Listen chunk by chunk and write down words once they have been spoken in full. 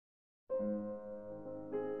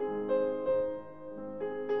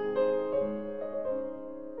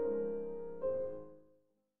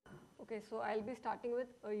Okay, so I'll be starting with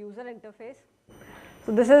a user interface.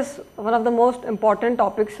 So this is one of the most important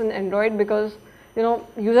topics in Android because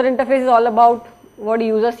user interface is all about what the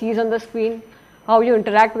user sees on the screen, how you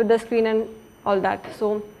interact with the screen and all that.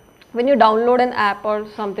 So when you download an app or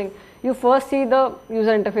something, you first see the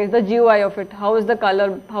user interface, the GUI of it, how is the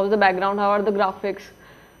color, how is the background, how are the graphics.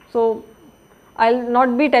 So I'll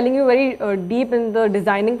not be telling you very deep in the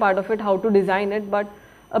designing part of it, how to design it, but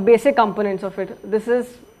basic components of it. This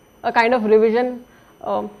is a kind of revision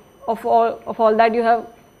of all that you have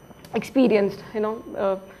experienced.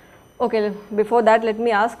 Okay, before that, let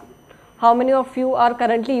me ask, how many of you are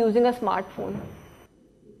currently using a smartphone?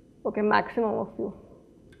 Okay, maximum of you.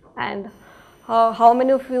 And how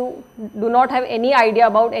many of you do not have any idea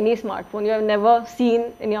about any smartphone? You have never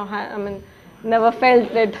seen in your hand, never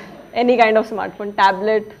felt it, any kind of smartphone,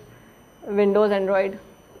 tablet, Windows, Android,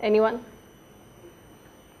 anyone?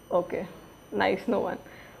 Okay, nice, no one.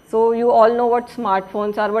 So you all know what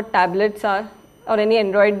smartphones are, what tablets are, or any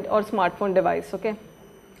Android or smartphone device, okay?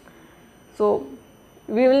 So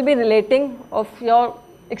we will be relating of your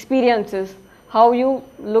experiences, how you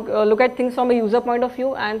look at things from a user point of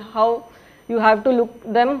view and how you have to look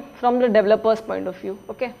them from the developer's point of view,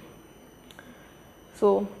 okay?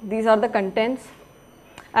 So these are the contents,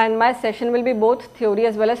 and my session will be both theory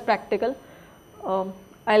as well as practical.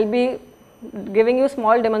 I'll be giving you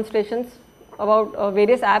small demonstrations about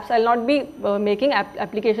various apps. I'll not be making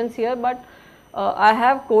applications here, but I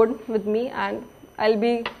have code with me and I'll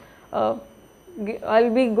be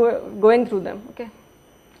going through them, okay?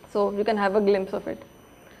 So you can have a glimpse of it.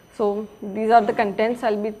 So these are the contents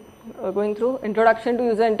I'll be going through: introduction to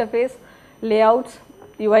user interface, layouts,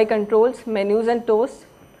 UI controls, menus and toast,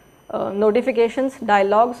 notifications,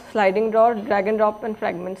 dialogues, sliding door, drag and drop and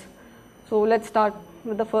fragments. So let's start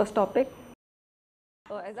with the first topic.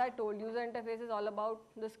 As I told, user interface is all about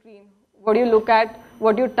the screen. What you look at,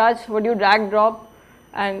 what you touch, what you drag, drop,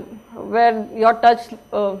 and where your touch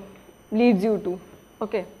leads you to.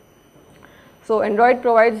 Okay. So Android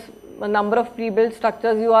provides a number of pre-built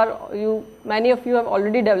structures. Many of you have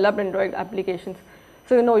already developed Android applications.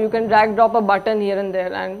 So you can drag, drop a button here and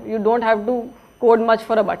there, and you don't have to code much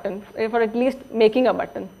for a button, for at least making a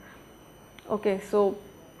button. Okay. So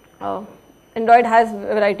Android has a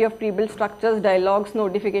variety of pre-built structures, dialogues,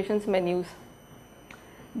 notifications, menus.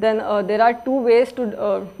 Then there are two ways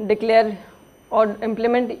to declare or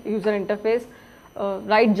implement user interface.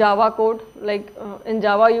 Write Java code. Like in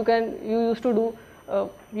Java, you used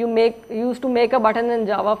to make a button in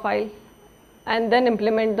Java file and then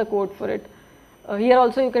implement the code for it. Here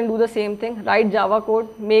also you can do the same thing. Write Java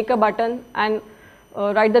code, make a button, and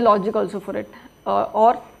write the logic also for it.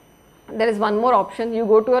 Or there is one more option. You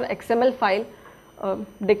go to your XML file,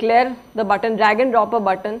 declare the button, drag and drop a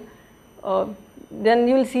button, then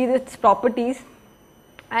you will see its properties,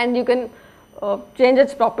 and you can change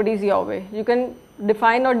its properties your way. You can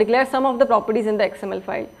define or declare some of the properties in the XML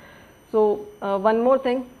file. So one more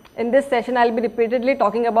thing, in this session I will be repeatedly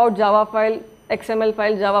talking about Java file, XML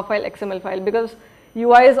file, Java file, XML file, because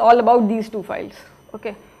UI is all about these two files.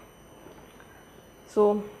 Okay.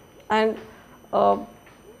 So, and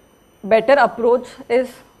better approach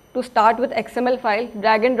is to start with XML file,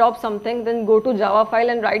 drag and drop something, then go to Java file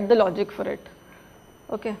and write the logic for it.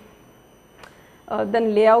 Okay.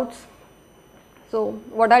 Then layouts. So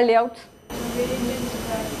what are layouts?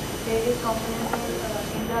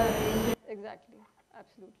 Exactly,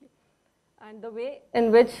 absolutely. And the way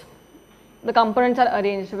in which the components are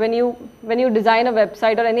arranged. When you design a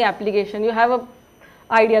website or any application, you have an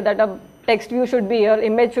idea that a text view should be here,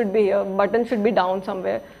 image should be here, button should be down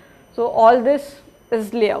somewhere. So all this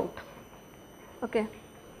is layout. Okay.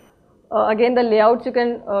 Again, the layouts, you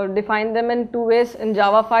can define them in two ways, in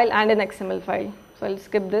Java file and in XML file. So I'll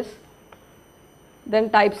skip this. Then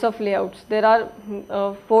types of layouts. There are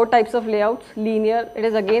 4 types of layouts. Linear, it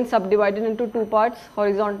is again subdivided into 2 parts: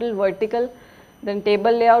 horizontal, vertical, then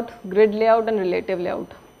table layout, grid layout, and relative layout.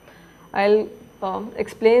 I'll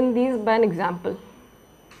explain these by an example.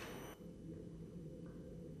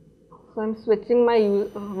 So I'm switching my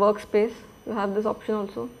workspace. You have this option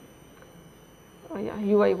also. Yeah,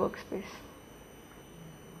 UI workspace.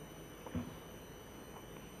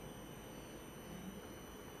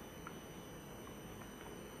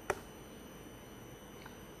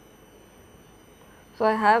 So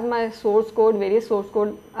I have my source code, various source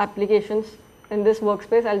code applications in this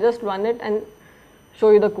workspace. I'll just run it and show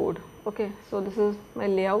you the code. Okay, so this is my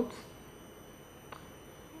layouts.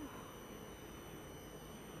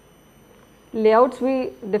 Layouts we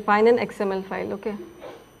define in XML file. Okay.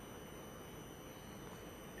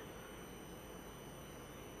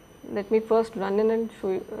 let me first run and show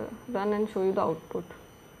you the output.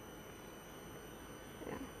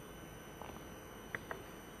 Yeah.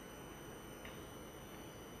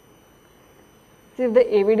 See, if the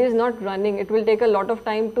AVD is not running, it will take a lot of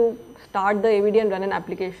time to start the AVD and run an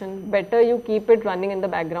application. Better you keep it running in the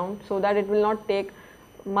background so that it will not take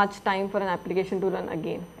much time for an application to run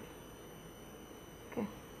again. Okay.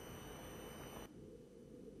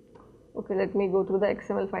 Okay, let me go through the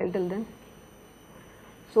XML file till then.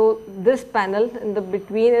 So this panel in the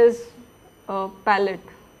between is a palette.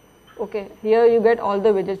 Okay, here you get all the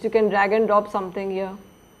widgets. You can drag and drop something here.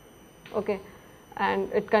 Okay, and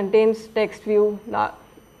it contains text view,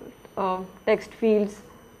 text fields,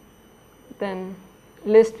 then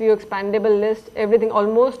list view, expandable list, everything.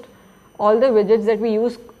 Almost all the widgets that we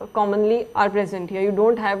use commonly are present here. You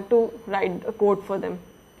don't have to write a code for them.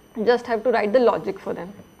 You just have to write the logic for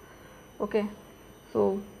them. Okay,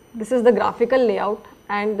 so this is the graphical layout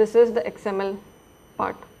and this is the XML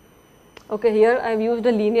part. Okay, here I have used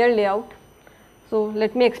a linear layout. So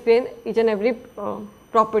let me explain each and every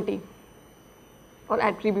property or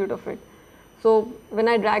attribute of it. So when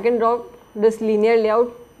I drag and drop this linear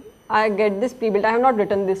layout, I get this pre-built. I have not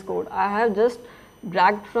written this code. I have just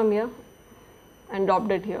dragged from here and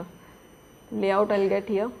dropped it here. Layout I'll get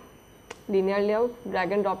here, linear layout,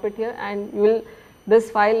 drag and drop it here, and you will.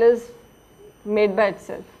 This file is made by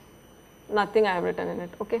itself. Nothing I have written in it.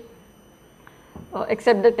 Okay,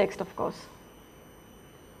 except the text, of course.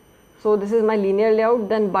 So this is my linear layout.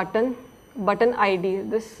 Then button ID.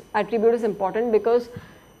 This attribute is important because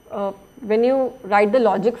when you write the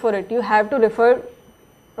logic for it, you have to refer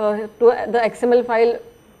to the XML file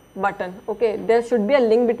button. Okay, there should be a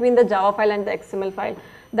link between the Java file and the XML file.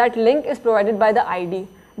 That link is provided by the ID.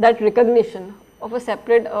 That recognition of a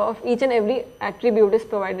separate of each and every attribute is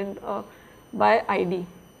provided by ID.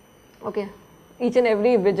 Okay, each and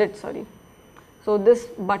every widget, sorry. So this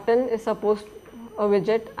button is supposed a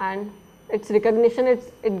widget and its recognition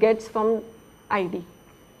it gets from ID.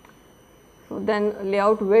 So then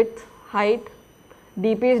layout width, height,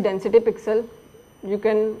 DP is density pixel. You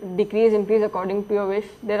can decrease, increase according to your wish.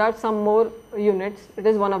 There are some more units. It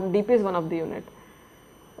is DP is one of the unit.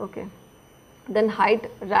 Okay. Then height,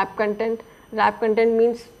 wrap content. Wrap content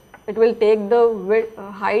means it will take the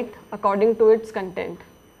height according to its content.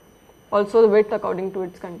 Also the width according to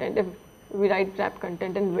its content. If we write wrap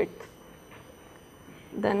content in width.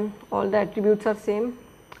 Then all the attributes are same.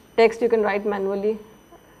 Text you can write manually.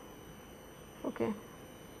 Okay.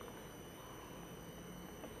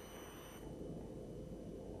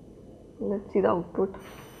 Let's see the output.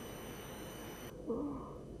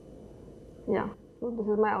 Yeah, so this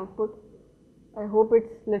is my output. I hope it's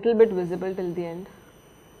little bit visible till the end.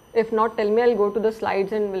 If not, tell me, I'll go to the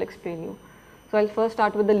slides and will explain you. So I'll first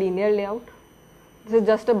start with the linear layout. This is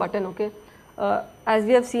just a button, okay. As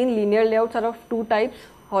we have seen, linear layouts are of two types,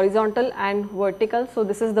 horizontal and vertical. So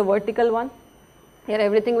this is the vertical one. Here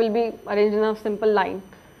everything will be arranged in a simple line,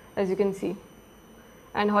 as you can see,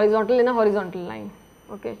 and horizontal in a horizontal line.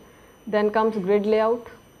 Okay. Then comes grid layout.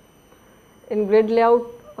 In grid layout,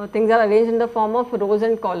 things are arranged in the form of rows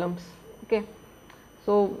and columns. Okay.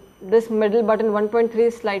 So this middle button 1.3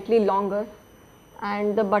 is slightly longer,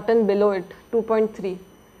 and the button below it 2.3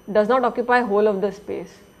 does not occupy whole of the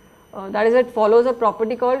space. That is, it follows a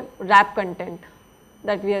property called wrap content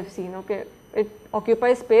that we have seen. Okay, it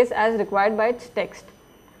occupies space as required by its text.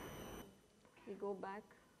 We go back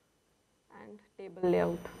and table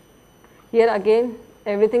layout. Here again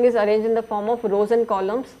everything is arranged in the form of rows and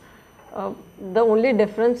columns. The only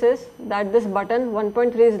difference is that this button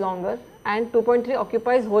 1.3 is longer and 2.3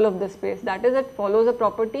 occupies whole of the space. That is, it follows a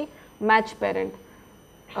property match parent.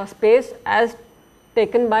 A space as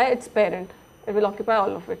taken by its parent, it will occupy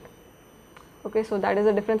all of it. Okay, so that is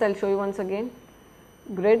the difference. I'll show you once again.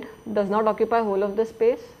 Grid does not occupy whole of the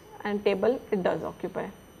space, and table it does occupy.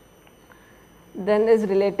 Then is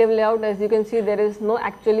relative layout. As you can see, there is no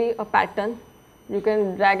actually a pattern. You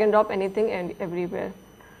can drag and drop anything and everywhere.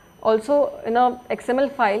 Also, in a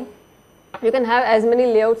XML file, you can have as many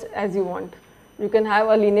layouts as you want. You can have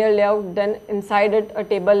a linear layout, then inside it a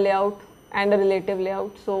table layout and a relative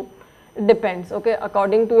layout. So it depends, okay,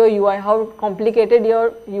 according to your UI, how complicated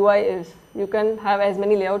your UI is. You can have as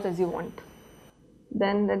many layouts as you want.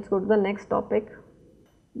 Then let's go to the next topic.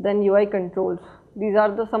 Then UI controls. These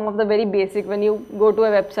are some of the very basic. When you go to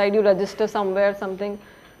a website, you register somewhere, something.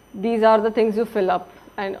 These are the things you fill up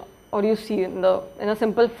or you see in a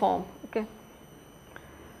simple form. Okay.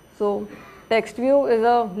 So text view is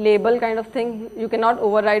a label kind of thing. You cannot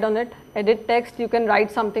override on it. Edit text, you can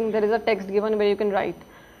write something. There is a text given where you can write.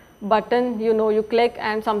 Button, you click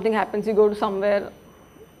and something happens. You go to somewhere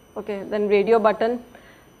Okay, then radio button,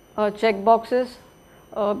 check boxes.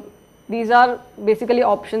 These are basically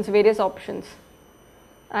options, various options,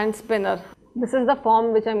 and spinner. This is the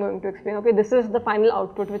form which I am going to explain. Okay, this is the final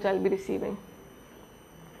output which I will be receiving.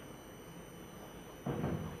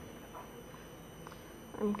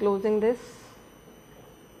 I am closing this.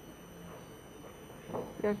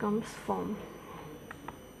 Here comes form.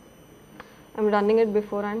 I am running it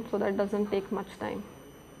beforehand so that doesn't take much time.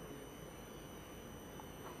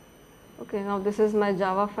 Okay, now this is my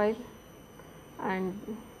Java file, and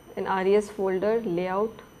in RES folder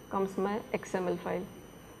layout comes my XML file.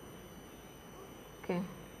 Okay,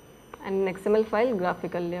 and in XML file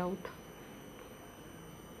graphical layout.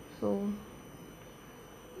 So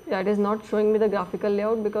yeah, it is not showing me the graphical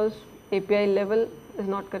layout because API level is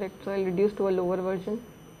not correct, so I will reduce to a lower version.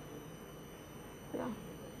 Yeah,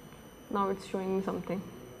 now it's showing me something.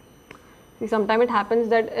 See, sometimes it happens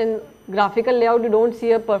that in graphical layout you don't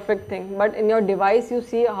see a perfect thing, but in your device you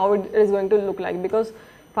see how it is going to look like, because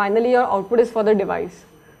finally your output is for the device.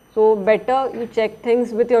 So better you check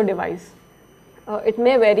things with your device. It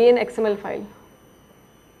may vary in XML file.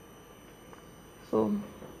 So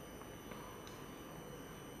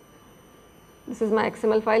this is my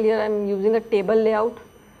XML file. Here I am using a table layout,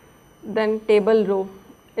 then table row.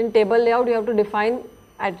 In table layout you have to define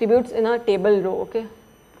attributes in a table row. Okay.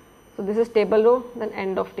 So this is table row, then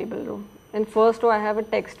end of table row. In first row I have a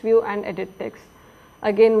text view and edit text.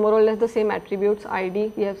 Again more or less the same attributes,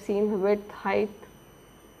 ID we have seen, width, height,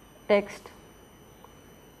 text.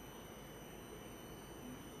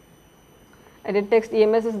 Edit text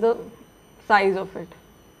EMS is the size of it.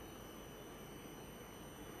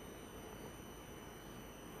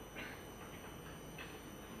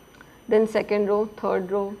 Then second row, third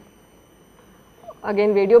row.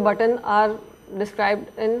 Again radio button are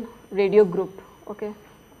described in radio group. Okay,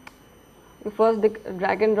 you first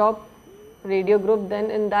drag and drop radio group,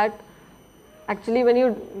 then in that, actually when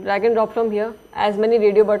you drag and drop from here, as many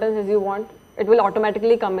radio buttons as you want, it will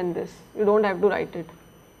automatically come in this, you don't have to write it.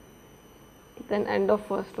 Then end of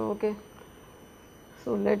first row. Okay,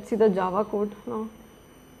 so let's see the Java code now.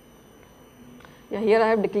 Yeah, here I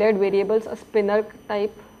have declared variables, a spinner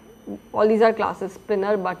type, all these are classes,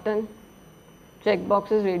 spinner, button,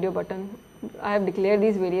 checkboxes, radio button. I have declared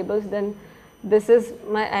these variables. Then this is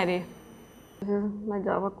my array. This is my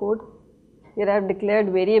Java code. Here I have declared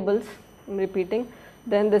variables, I am repeating.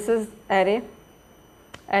 Then this is array.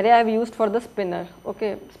 Array I have used for the spinner.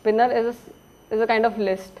 Okay, spinner is a kind of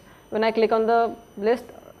list. When I click on the list,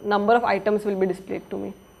 number of items will be displayed to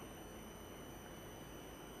me.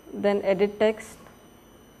 Then edit text.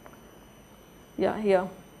 Yeah, here.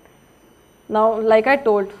 Now, like I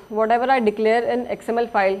told, whatever I declare in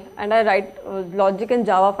XML file and I write logic in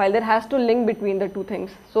Java file, there has to link between the two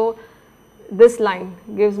things. So this line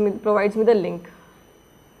provides me the link.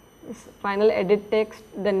 This final edit text,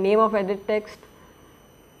 the name of edit text,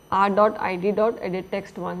 r.id.edit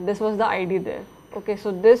text1. This was the ID there. Okay,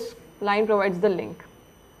 so this line provides the link.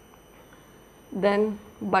 Then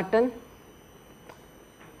button.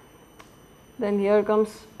 Then here comes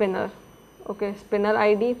spinner. Okay, spinner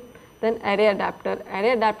ID. Then array adapter.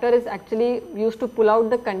 Array adapter is actually used to pull out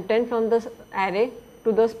the content from the array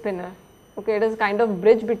to the spinner. Okay, it is kind of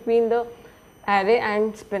bridge between the array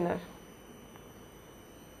and spinner.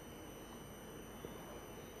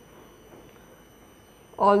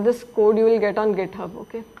 All this code you will get on GitHub.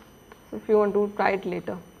 Okay, so if you want to try it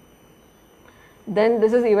later. Then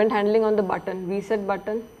this is event handling on the button, reset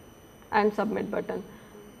button and submit button.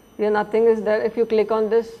 Here nothing is there. If you click on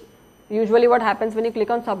this, usually what happens when you click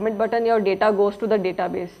on submit button, your data goes to the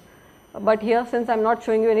database. But here, since I am not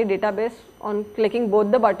showing you any database, on clicking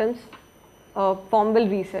both the buttons, form will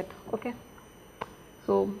reset. Okay,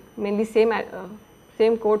 so mainly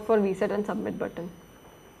same code for reset and submit button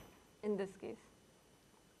in this case.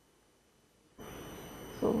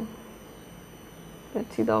 So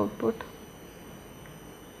let's see the output.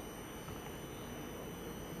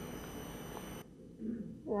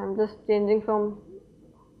 I am just changing from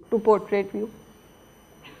to portrait view.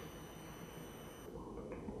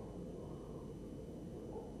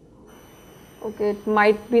 Okay, it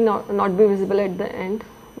might be not be visible at the end,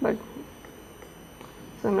 but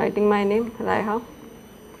so I'm writing my name, Raiha.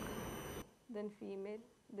 Then female.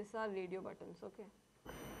 These are radio buttons. Okay.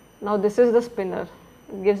 Now this is the spinner.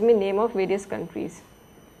 It gives me name of various countries.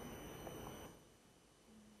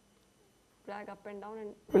 Drag up and down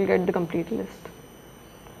and we'll get the complete list.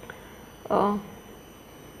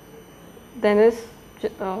 Then is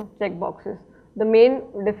check boxes. The main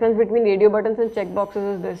difference between radio buttons and check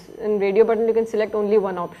boxes is this. In radio button you can select only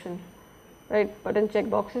one option, right? But in check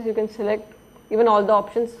boxes you can select even all the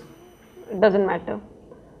options, it doesn't matter.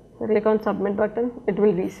 So click on submit button, it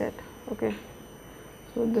will reset. Okay,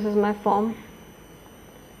 so this is my form.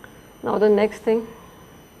 Now the next thing,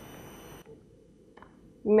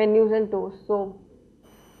 menus and tools. So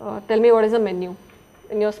tell me, what is a menu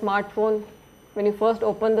in your smartphone? When you first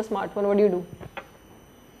open the smartphone, what do?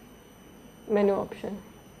 Menu option.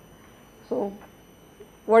 So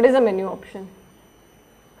what is a menu option?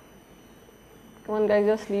 Come on guys,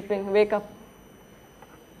 you're sleeping, wake up.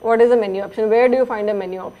 What is a menu option? Where do you find a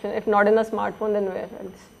menu option? If not in a smartphone, then where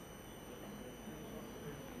else?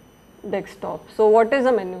 Desktop. So what is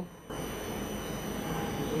a menu?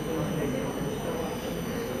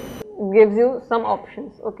 It gives you some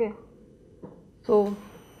options. Okay, so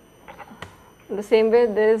in the same way,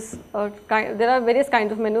 there are various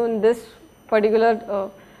kinds of menu. In this particular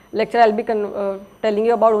lecture, I'll be telling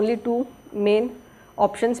you about only two main: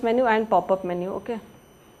 options menu and pop-up menu. Okay,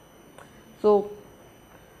 so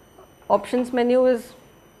options menu is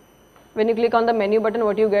when you click on the menu button,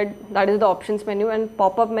 what you get, that is the options menu, and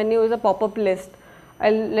pop-up menu is a pop-up list.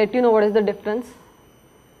 I'll let you know what is the difference.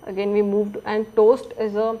 Again, we moved, and toast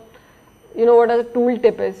is a, you know what a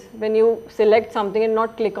tooltip is. When you select something and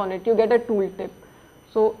not click on it, you get a tooltip.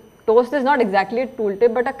 So toast is not exactly a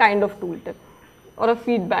tooltip, but a kind of tooltip or a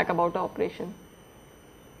feedback about the operation.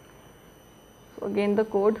 So again, the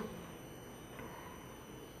code.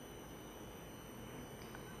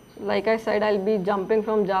 So like I said, I'll be jumping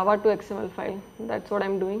from Java to XML file. That's what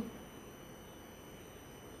I'm doing.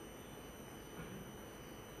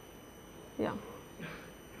 Yeah.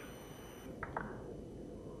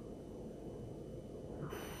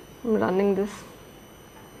 I'm running this.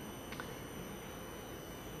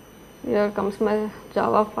 Here comes my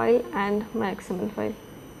Java file and my XML file.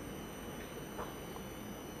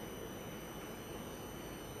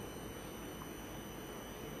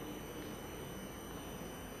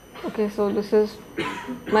 Okay, so this is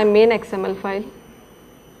my main XML file.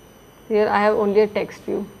 Here I have only a text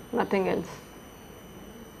view, nothing else.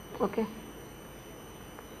 Okay,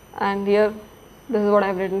 and here this is what I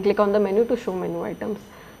have written. Click on the menu to show menu items.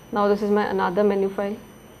 Now this is my another menu file.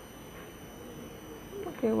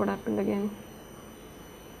 Okay, what happened again?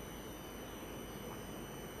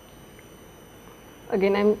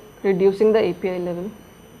 Again, I'm reducing the API level.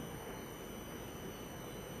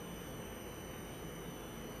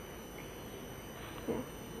 Yeah.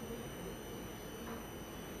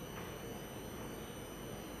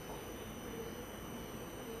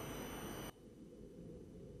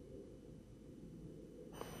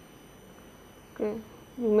 Okay,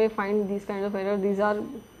 you may find these kinds of errors. These are,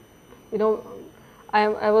 you know,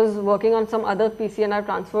 I was working on some other PC and I've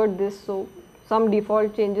transferred this, so some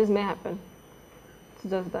default changes may happen. It's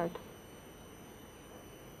just that.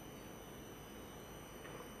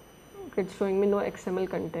 Okay, it's showing me no XML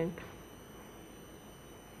content.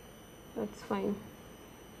 That's fine.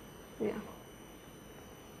 Yeah.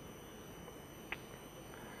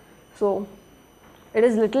 So it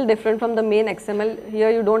is little different from the main XML. Here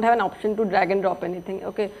you don't have an option to drag and drop anything.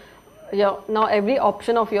 Okay. Yeah, now every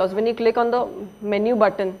option of yours, when you click on the menu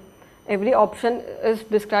button, every option is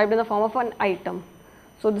described in the form of an item.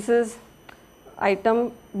 So this is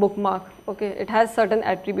item bookmark. Okay, it has certain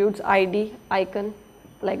attributes, ID, icon,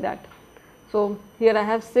 like that. So here I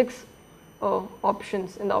have 6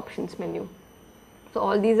 options in the options menu. So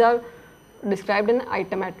all these are described in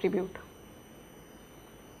item attribute.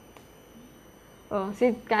 See,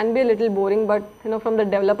 it can be a little boring, but you know, from the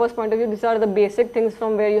developer's point of view, these are the basic things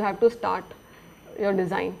from where you have to start your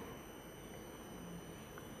design.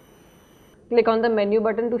 Click on the menu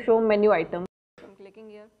button to show menu items. I'm clicking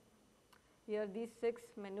here. Here these 6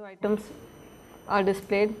 menu items are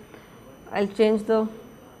displayed. I'll change the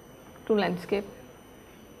to landscape.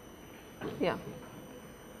 Yeah.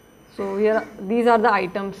 So here these are the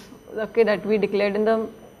items, okay, that we declared in the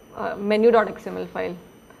menu.xml file.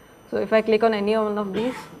 So if I click on any one of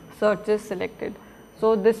these, search is selected.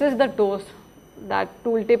 So this is the toast, that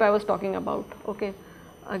tooltip I was talking about. Okay.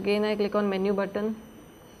 Again I click on menu button,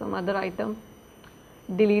 some other item,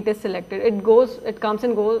 delete is selected. It comes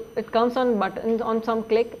on buttons on some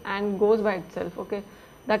click and goes by itself. Okay.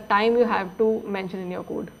 That time you have to mention in your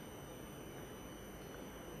code.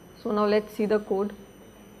 So now let's see the code.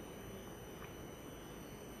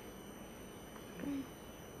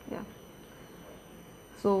 Yeah.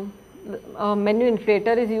 So menu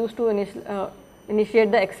inflator is used to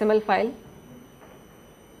initiate the XML file,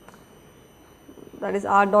 that is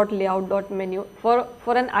r.layout.menu. For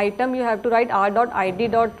an item you have to write r.id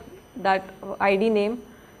that ID name,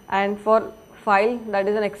 and for file, that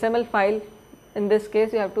is an XML file, in this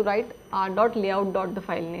case you have to write r.layout the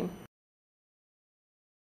file name.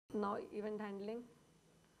 Now event handling.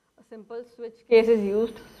 A simple switch case is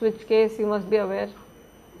used. Switch case, you must be aware,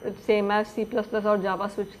 it's same as C++ or Java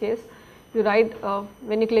switch case. You write,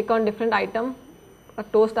 when you click on different item, a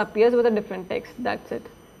toast appears with a different text, that's it.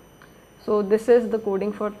 So this is the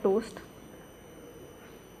coding for toast.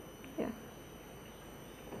 Yeah.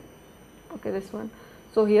 Okay, this one.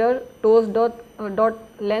 So here toast dot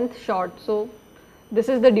length short. So this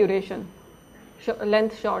is the duration.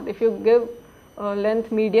 Length short. If you give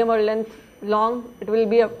length medium or length long, it will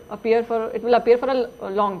appear for a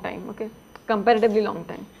long time. Okay, comparatively long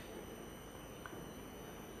time.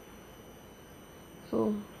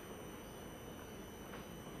 So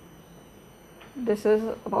this is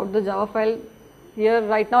about the Java file. Here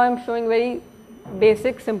right now I am showing very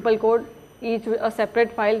basic simple code, each a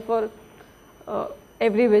separate file for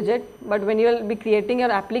every widget, but when you will be creating your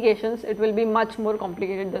applications, it will be much more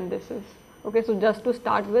complicated than this is. Okay, so just to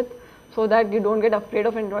start with, so that you don't get afraid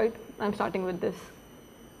of Android, I am starting with this.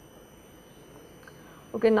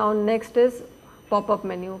 Okay, now next is pop-up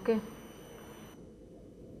menu. Okay,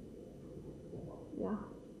 yeah,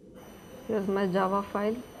 here's my Java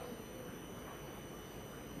file.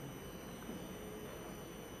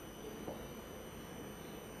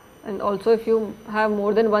 And also, if you have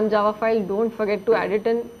more than one Java file, don't forget to add it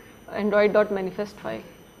in android.manifest file,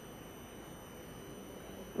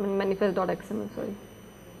 manifest.xml, sorry.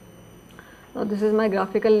 Now this is my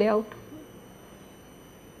graphical layout.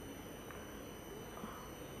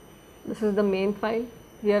 This is the main file.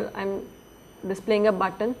 Here I am displaying a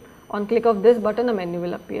button. On click of this button, a menu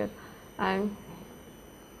will appear, and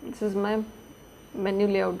this is my menu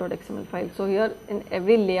layout.xml file. So here in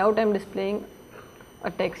every layout I am displaying a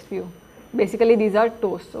text view. Basically these are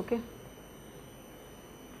toasts. Okay,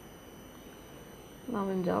 now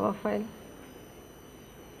in Java file,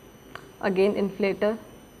 again inflator.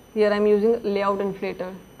 Here I am using layout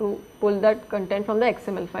inflator to pull that content from the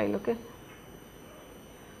XML file. Okay,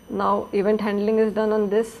 now event handling is done on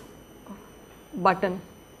this button.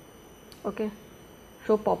 Okay,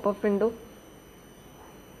 show pop-up window.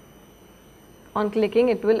 On clicking,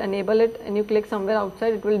 it will enable it, and you click somewhere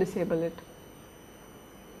outside, it will disable it.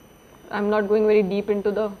 I am not going very deep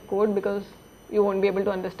into the code because you won't be able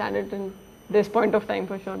to understand it in this point of time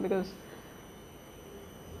for sure, because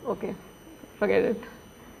okay, forget it.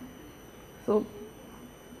 So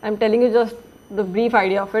I am telling you just the brief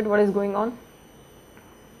idea of it, what is going on.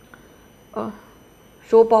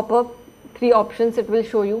 Show pop-up, 3 options it will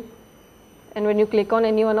show you, and when you click on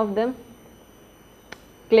any one of them,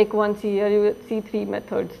 click 1, see here you will see 3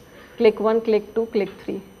 methods, click 1, click 2, click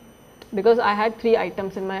 3. Because I had 3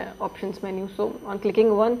 items in my options menu, so on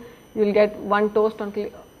clicking 1 you will get 1 toast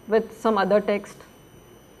with some other text.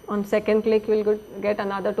 On second click you will get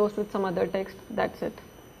another toast with some other text, that's it.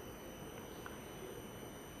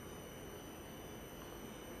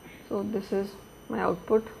 So this is my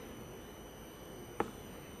output.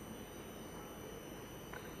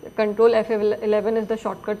 Control F11 is the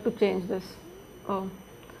shortcut to change this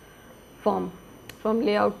form from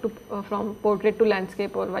layout to from portrait to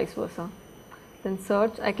landscape or vice versa. Then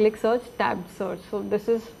search, I click search, tabbed search. So this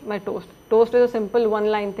is my toast. Toast is a simple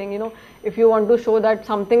one-line thing. You know, if you want to show that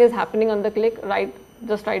something is happening on the click,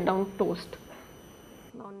 just write down toast.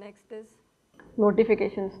 Now next is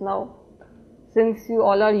notifications. Now since you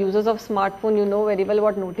all are users of smartphone, you know very well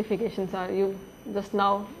what notifications are. You just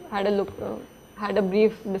now had a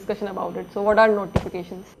brief discussion about it. So what are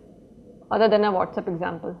notifications other than a WhatsApp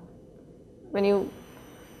example? When you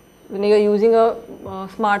are using a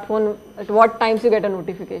smartphone, at what times you get a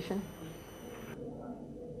notification?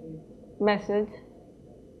 Message.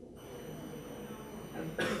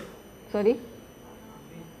 Sorry?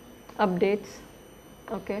 Updates.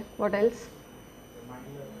 Okay. What else?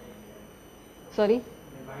 Sorry?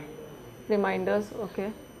 Reminders.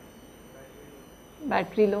 Okay.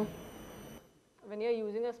 Battery low. When you are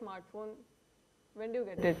using a smartphone, when do you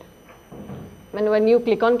get it? When you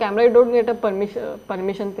click on camera, you don't get a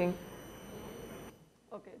permission thing.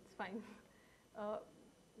 Okay, it's fine.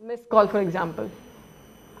 Missed call, for example.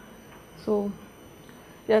 So,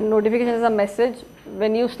 your notification is a message.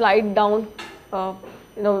 When you slide down,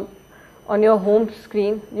 on your home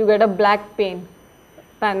screen, you get a black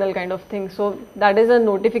panel kind of thing. So that is a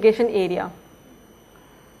notification area.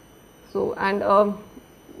 So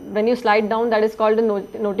when you slide down, that is called a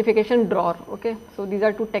notification drawer. Okay, so these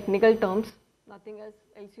are 2 technical terms. Nothing else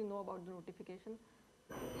you know about the notification.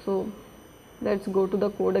 So let's go to the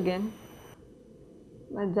code again.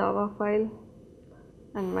 My Java file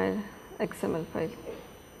and my XML file.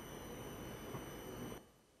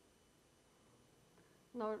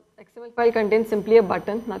 Now XML file contains simply a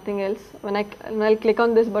button, nothing else. When I'll click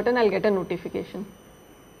on this button, I'll get a notification.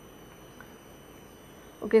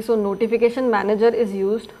 Okay, so notification manager is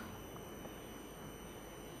used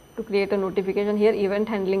to create a notification. Here event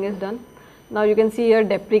handling is done. Now you can see here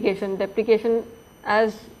deprecation. Deprecation,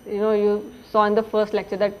 as you saw in the first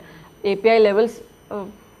lecture, that API levels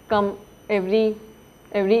come every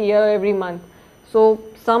year or every month. So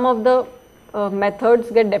some of the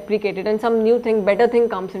methods get deprecated and some new thing, better thing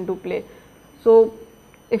comes into play. So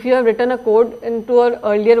if you have written a code into an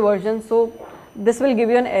earlier version, so this will give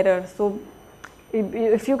you an error. So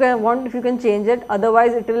if you can change it,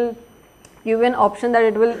 otherwise it will give you an option that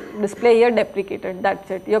it will display here deprecated.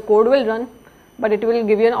 That's it. Your code will run, but it will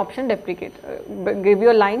give you an option give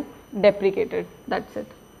you a line deprecated. That's it.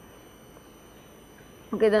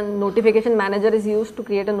 Okay, then notification manager is used to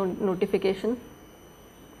create a notification.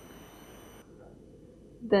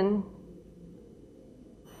 Then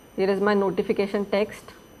here is my notification text.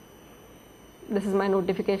 This is my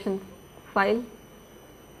notification file,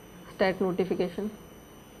 stat notification.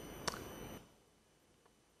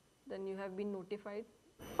 Then you have been notified.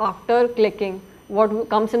 After clicking, what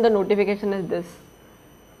comes in the notification is this.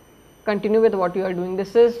 Continue with what you are doing.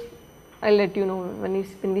 This is, I'll let you know when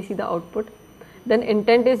we see the output. Then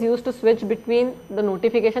intent is used to switch between the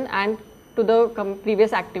notification and to the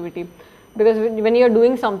previous activity. Because when you are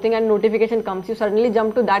doing something and notification comes, you suddenly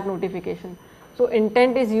jump to that notification. So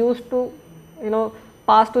intent is used to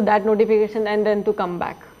pass to that notification and then to come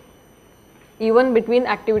back. Even between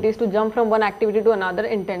activities, to jump from one activity to another,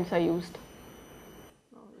 intents are used.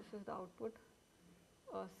 Now this is the output.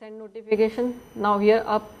 Send notification. Now here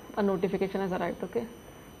up a notification has arrived. Okay,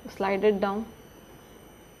 slide it down.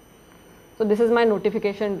 So this is my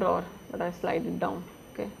notification drawer, but I slide it down.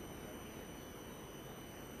 Okay.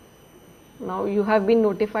 Now you have been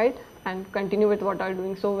notified and continue with what I'm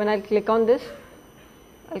doing. So when I click on this,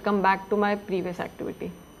 I'll come back to my previous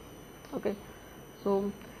activity. Okay.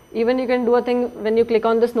 So even you can do a thing when you click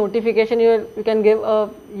on this notification, you can give a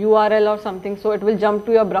URL or something, so it will jump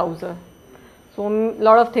to your browser. So a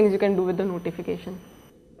lot of things you can do with the notification.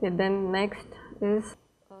 Okay, then next is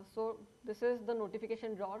so this is the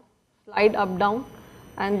notification drawer. Slide up down,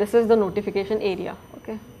 and this is the notification area.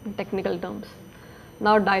 Okay, in technical terms.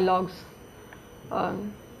 Now dialogues.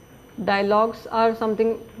 Dialogues are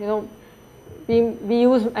something we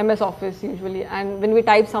use MS Office usually, and when we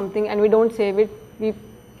type something and we don't save it,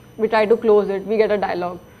 we try to close it, we get a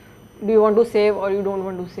dialogue. Do you want to save or you don't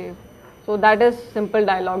want to save? So that is simple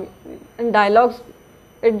dialogue. In dialogues,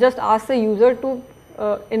 it just asks the user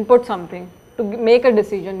to input something, to make a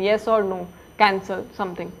decision, yes or no, cancel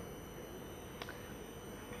something.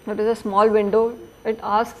 That is a small window. It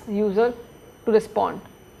asks user to respond,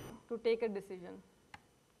 to take a decision.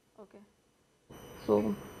 Okay.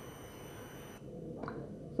 So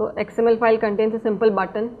XML file contains a simple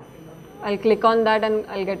button. I'll click on that and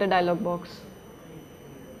I'll get a dialog box.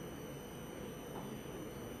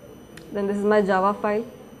 Then this is my Java file.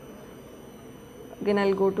 Again,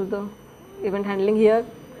 I'll go to the event handling here.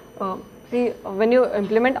 See, when you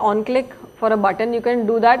implement on-click for a button, you can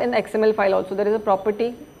do that in XML file also. There is a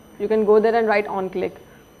property. You can go there and write on-click.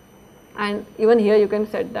 And even here you can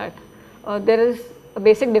set that. There is a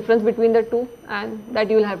basic difference between the two, and that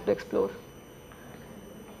you will have to explore.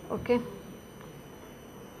 Okay.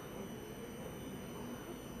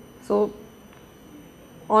 So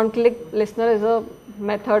on-click listener is a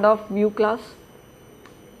method of view class.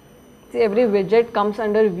 See, every widget comes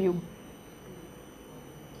under view.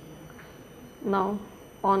 Now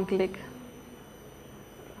on-click.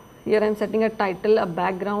 Here I am setting a title, a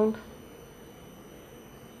background.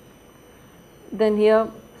 Then here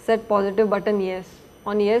set positive button yes.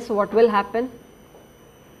 On yes, what will happen?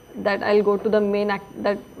 That I'll go to the main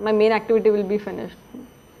that my main activity will be finished.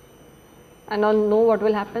 And on no, what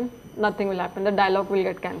will happen? Nothing will happen. The dialog will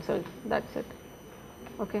get cancelled. That's it.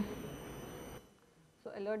 Okay.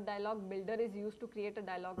 So alert dialog builder is used to create a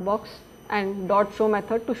dialog box, and dot show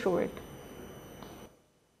method to show it.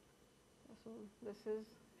 So this is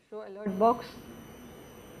show alert box.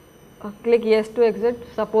 Click yes to exit.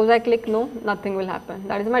 Suppose I click no, nothing will happen.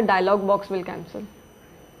 That is my dialog box will cancel.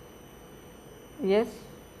 Yes,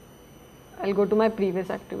 I'll go to my previous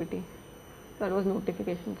activity. That was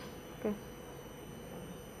notifications. Okay.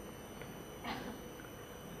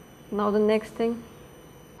 Now the next thing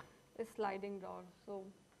is sliding drawer. So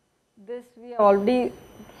this we have already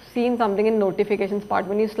seen something in notifications part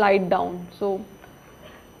when you slide down. So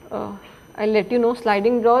I'll let you know,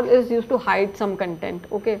 sliding drawer is used to hide some content.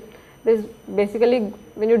 Okay. This basically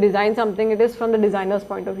when you design something, it is from the designer's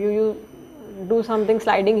point of view. You do something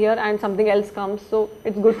sliding here and something else comes, so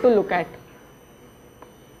it's good to look at,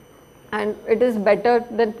 and it is better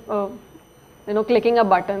than clicking a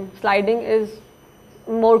button. Sliding is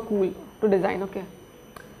more cool to design. Okay,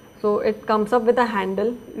 so it comes up with a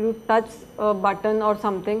handle. You touch a button or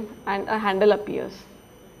something and a handle appears.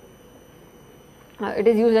 It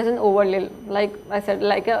is used as an overlay, like I said,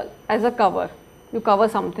 as a cover. You cover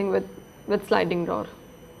something with sliding door.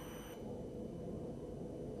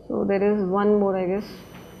 So there is one more, I guess.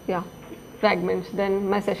 Yeah, fragments. Then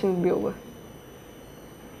my session will be over.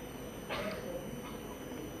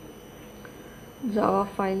 Java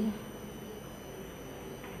file.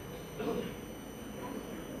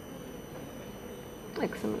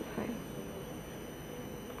 XML file.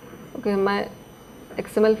 Okay, my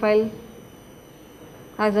XML file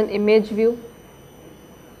has an image view.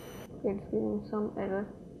 It's giving some error.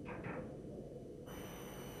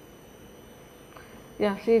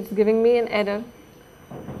 Yeah, see, it's giving me an error.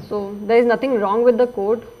 So there is nothing wrong with the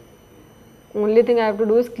code. Only thing I have to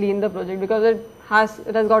do is clean the project because it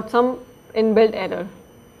has got some inbuilt error.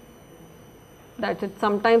 That's it.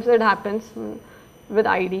 Sometimes it happens with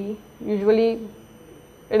IDE. Usually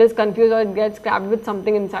it is confused or it gets scrapped with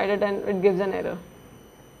something inside it and it gives an error.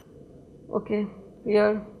 Okay,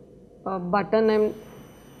 here a button I'm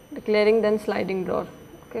declaring, then sliding door.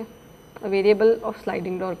 Okay, a variable of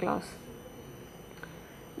sliding door class.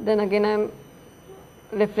 Then again I'm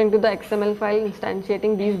referring to the XML file,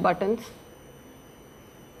 instantiating these buttons.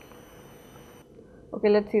 Okay,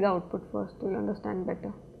 let's see the output first, you'll understand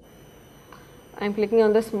better. I'm clicking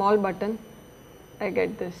on the small button, I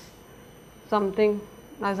get this, something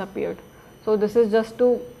has appeared. So this is just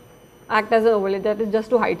to act as an overlay, that is just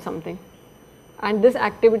to hide something. And this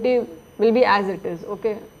activity will be as it is,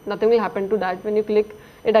 okay, nothing will happen to that. When you click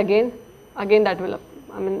it again that will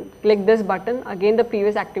click this button, again the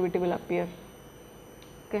previous activity will appear.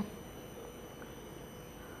 Okay,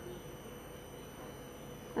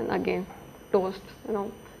 and again toast.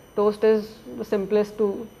 Toast is the simplest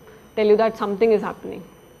to tell you that something is happening.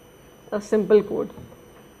 A simple code.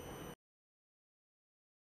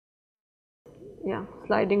 Yeah,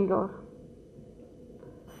 sliding door.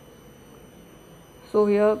 So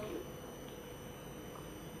here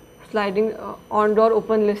sliding on door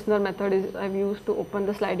open listener method is I've used to open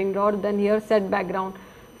the sliding door. Then here set background.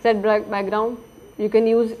 Set background you can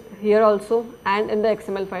use here also and in the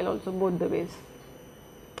XML file also, both the ways.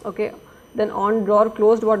 Okay, then on drawer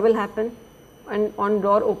closed what will happen, and on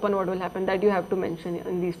drawer open what will happen, that you have to mention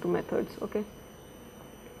in these two methods. Okay,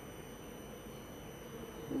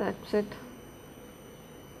 that's it.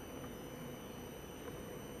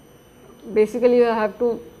 Basically you have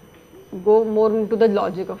to go more into the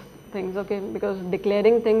logic of things, okay, because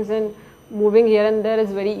declaring things and moving here and there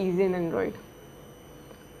is very easy in Android.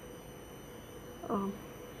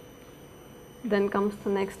 Then comes the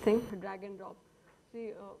next thing, drag and drop.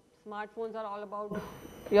 See, smartphones are all about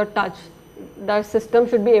your touch. The system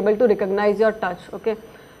should be able to recognize your touch. Okay,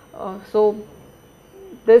 so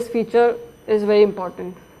this feature is very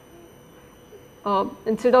important.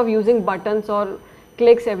 Instead of using buttons or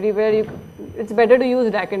clicks everywhere, it's better to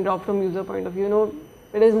use drag and drop from user point of view.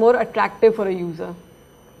 It is more attractive for a user.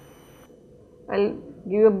 I'll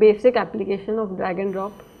give you a basic application of drag and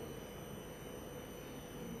drop.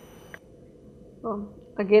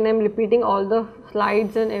 Again, I'm repeating all the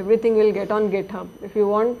slides and everything will get on GitHub. If you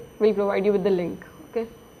want, we'll provide you with the link. Okay.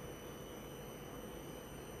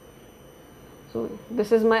 So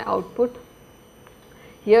this is my output.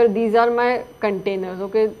 Here, these are my containers.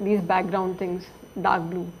 Okay, these background things, dark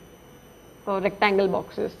blue, rectangle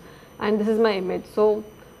boxes, and this is my image. So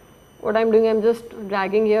what I'm doing, I'm just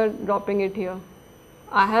dragging here, dropping it here.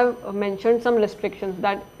 I have mentioned some restrictions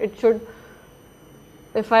that it should.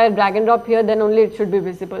 If I drag and drop here, then only it should be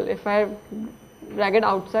visible. If I drag it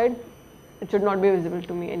outside, it should not be visible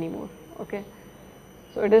to me anymore. Okay,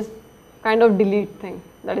 so it is kind of delete thing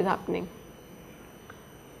that is happening.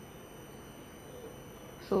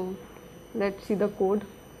 So let's see the code.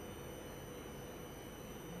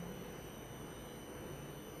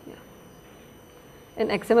 Yeah. In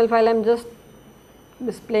XML file, I'm just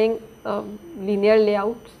displaying linear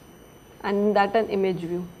layouts and that an image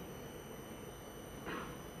view.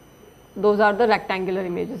 Those are the rectangular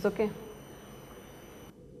images. Okay.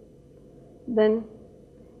 Then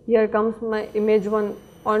here comes my image one.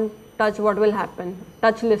 On touch, what will happen?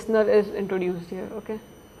 Touch listener is introduced here. Okay.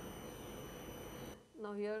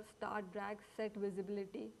 Now here start drag set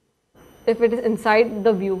visibility. If it is inside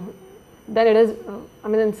the view, then it is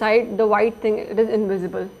inside the white thing, it is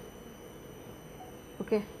invisible.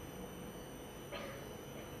 Okay.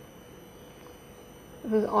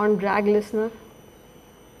 This is on drag listener.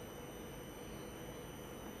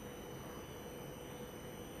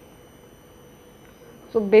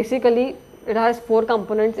 So basically it has 4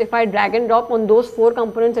 components. If I drag and drop on those 4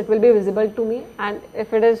 components, it will be visible to me, and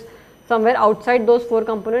if it is somewhere outside those 4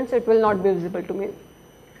 components, it will not be visible to me.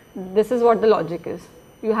 This is what the logic is.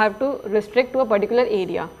 You have to restrict to a particular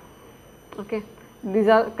area. Okay, these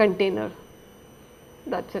are container.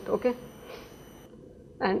 That's it. Okay,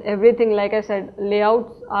 and everything, like I said,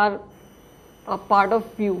 layouts are a part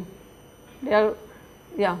of view. They are,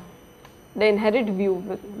 yeah, they inherit view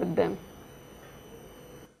with them.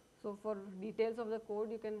 So for details of the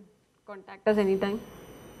code, you can contact us anytime.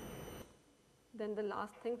 Then the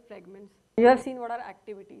last thing, fragments. You have seen what are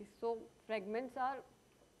activities. So fragments are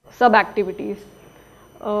sub-activities.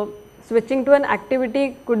 Switching to an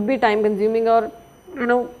activity could be time consuming, or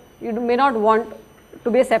you may not want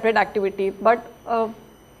to be a separate activity, but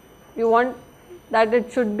you want that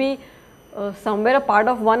it should be somewhere a part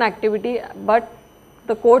of one activity, but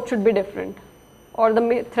the code should be different, or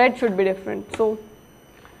the thread should be different. So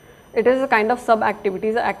it is a kind of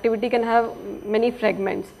sub-activities. The activity can have many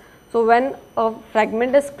fragments. So when a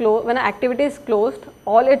fragment is closed, when an activity is closed,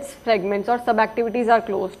 all its fragments or sub-activities are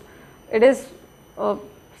closed. It is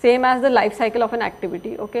same as the life cycle of an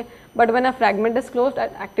activity, okay? But when a fragment is closed, an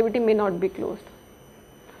activity may not be closed.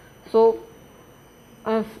 So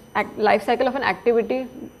life cycle of an activity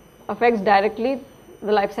affects directly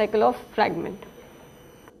the life cycle of fragment.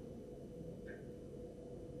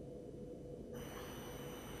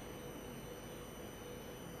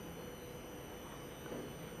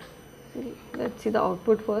 Let's see the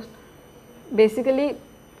output first. Basically,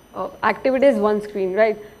 activity is one screen,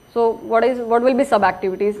 right? So what will be sub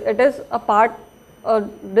activities? It is a part.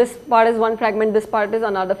 This part is one fragment. This part is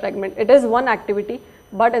another fragment. It is one activity,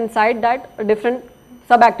 but inside that, different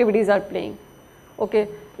sub activities are playing. Okay,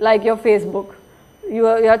 like your Facebook, you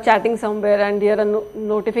are chatting somewhere, and here a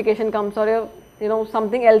notification comes, or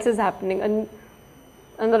something else is happening, and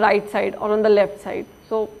on the right side or on the left side.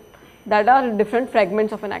 So that are different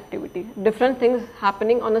fragments of an activity, different things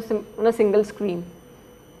happening on a single screen.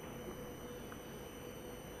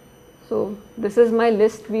 So this is my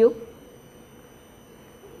list view.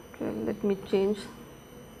 Okay, let me change.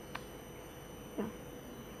 Yeah.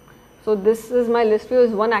 So this is my list view,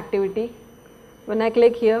 is one activity. When I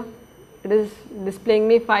click here, it is displaying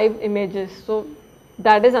me 5 images. So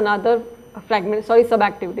that is another fragment, sorry, sub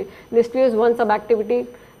activity. List view is one sub activity.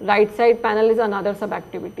 Right side panel is another sub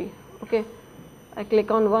activity. Okay, I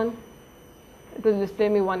click on one, it will display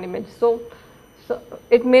me one image. So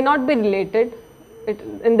it may not be related.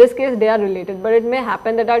 In this case they are related, but it may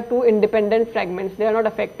happen that are 2 independent fragments. They are not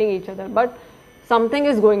affecting each other, but something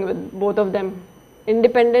is going with both of them,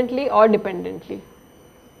 independently or dependently.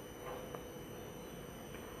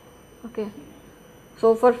 Okay,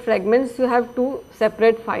 so for fragments you have 2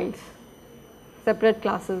 separate files, separate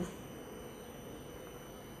classes.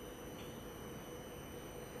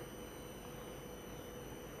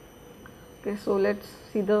 Okay, so let's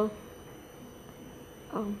see the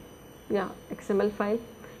XML file.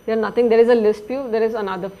 Here nothing, there is a list view, there is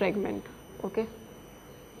another fragment. Okay,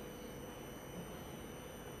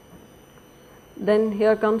 then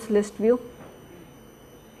here comes list view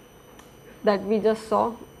that we just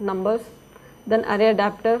saw, numbers. Then array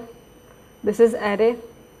adapter, this is array.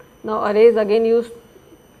 Now array is again used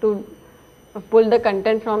to pull the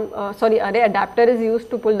content from array adapter is used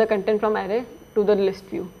to pull the content from array to the list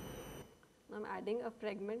view. I'm adding a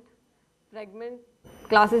fragment. Fragment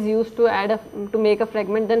class is used to make a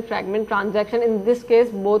fragment, then fragment transaction. In this case,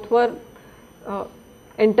 both were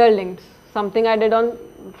interlinked. Something I did on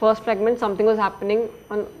first fragment, something was happening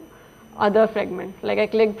on other fragment. Like I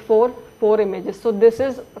clicked 4 images. So this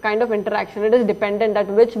is a kind of interaction. It is dependent that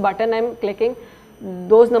which button I am clicking,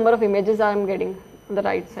 those number of images I am getting on the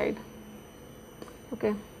right side.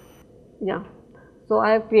 Okay. Yeah. So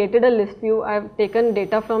I have created a list view. I have taken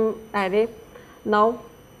data from array. Now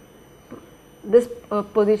this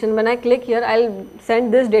position, when I click here, I'll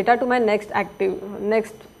send this data to my next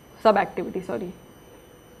sub activity. Sorry.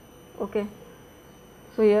 Okay.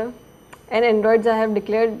 So here, and androids I have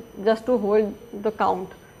declared just to hold the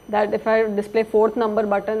count, that if I display 4th number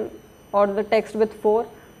button or the text with 4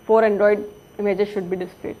 android images should be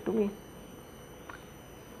displayed to me.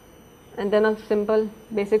 And then a simple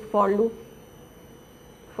basic for loop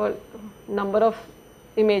for number of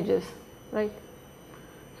images, right?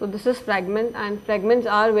 So this is fragment, and fragments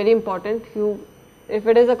are very important. If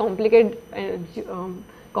it is a complicated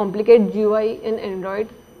GUI in Android,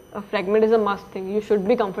 a fragment is a must thing. You should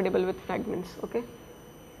be comfortable with fragments. Okay.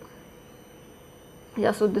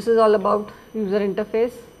 Yeah, so this is all about user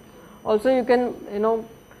interface. Also you can,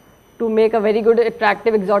 to make a very good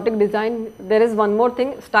attractive exotic design, there is one more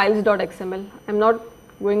thing, styles.xml. I am not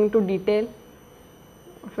going into detail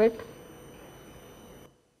of it.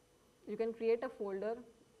 You can create a folder,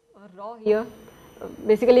 raw here.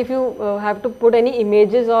 Basically if you have to put any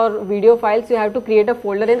images or video files, you have to create a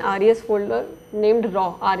folder in res folder named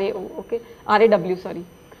raw, RAO, okay, RAW, sorry,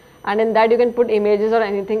 and in that you can put images or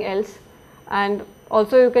anything else. And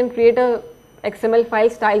also you can create a XML file,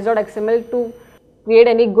 styles.xml, to create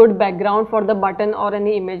any good background for the button or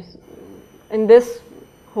any image. In this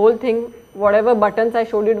whole thing, whatever buttons I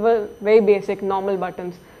showed you were very basic normal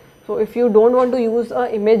buttons. So if you don't want to use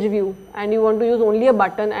a image view and you want to use only a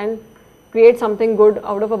button and create something good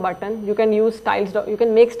out of a button, you can use you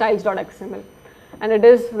can make styles.xml, and it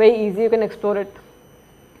is very easy. You can explore it.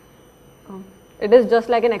 It is just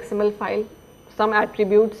like an XML file, some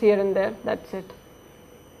attributes here and there, that's it.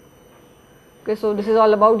 Okay, so this is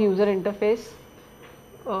all about user interface.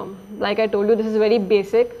 Like I told you, this is very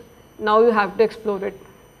basic. Now you have to explore it,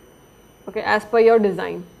 okay, as per your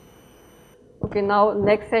design. Okay, now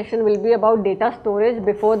next session will be about data storage.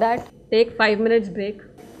 Before that, take 5 minutes break.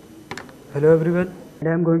 Hello everyone, and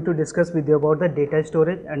I am going to discuss with you about the data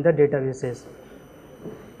storage and the databases.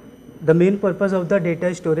 The main purpose of the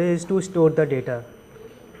data storage is to store the data.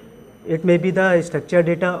 It may be the structured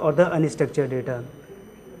data or the unstructured data.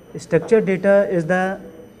 Structured data is the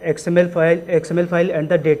XML file and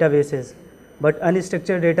the databases, but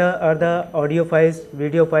unstructured data are the audio files,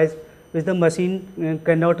 video files which the machine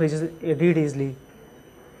cannot read easily.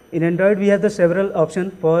 In Android we have the several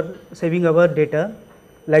options for saving our data,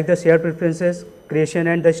 like the shared preferences, creation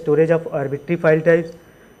and the storage of arbitrary file types,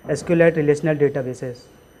 SQLite relational databases.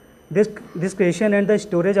 This creation and the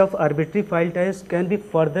storage of arbitrary file types can be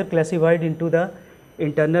further classified into the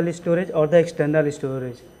internal storage or the external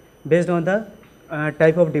storage based on the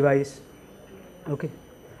type of device. Okay.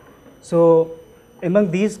 So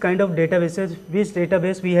among these kind of databases, which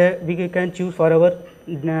database we can choose for our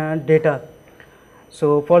data?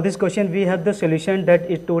 So for this question we have the solution that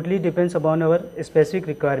it totally depends upon our specific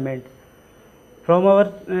requirement. From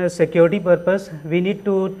our security purpose, we need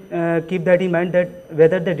to keep that in mind, that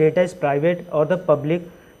whether the data is private or the public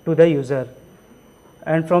to the user.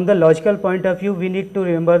 And from the logical point of view, we need to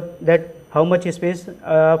remember that how much space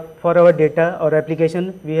for our data or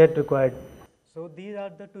application we had required. So these are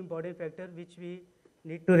the two important factors which we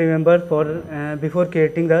need to remember for before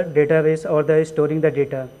creating the database or the storing the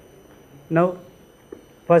data. Now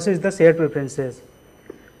first is the shared preferences.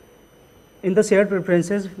 In the shared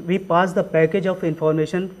preferences, we pass the package of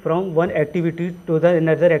information from one activity to the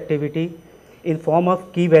another activity in form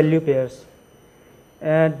of key value pairs.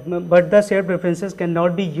 But the shared preferences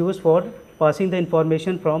cannot be used for passing the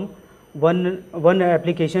information from one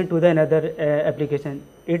application to the another application.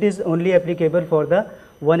 It is only applicable for the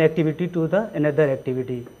one activity to the another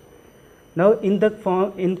activity. Now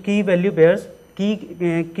in key value pairs,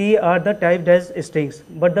 key are the typed as strings,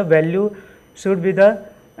 but the value should be the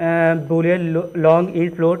boolean, long,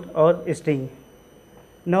 int, float or string.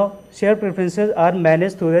 Now shared preferences are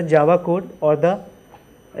managed through the Java code or the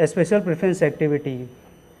special preference activity.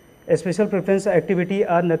 A special preference activity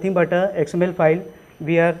are nothing but a XML file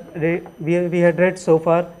we had read so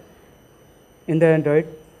far in the Android.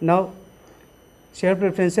 Now shared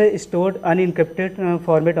preferences is stored unencrypted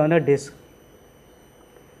format on a disk.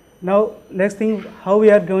 Now next thing, how we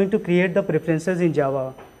are going to create the preferences in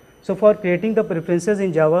Java. So for creating the preferences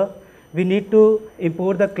in Java, we need to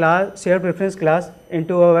import the class shared preference class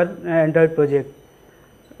into our Android project,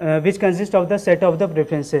 which consists of the set of the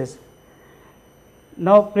preferences.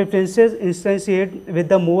 Now preferences instantiate with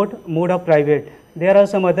the mode of private. There are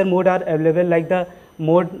some other mode are available, like the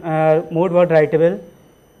mode word writable.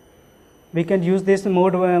 We can use this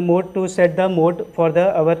mode to set the mode for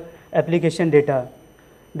our application data.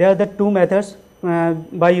 There are the two methods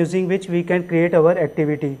by using which we can create our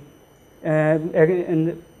activity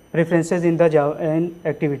preferences in the Java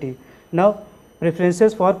activity. Now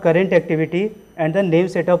preferences for current activity and the name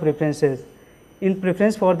set of preferences. In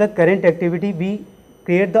preference for the current activity, we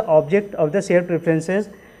create the object of the shared preferences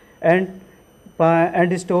and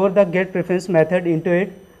store the get preference method into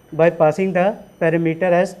it by passing the parameter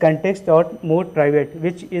as context.mode private,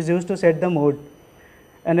 which is used to set the mode.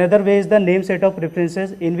 Another way is the name set of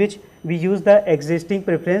preferences, in which we use the existing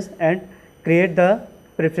preference and create the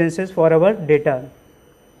preferences for our data,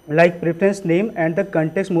 like preference name, and the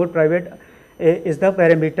context mode private is the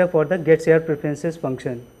parameter for the get shared preferences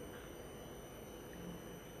function.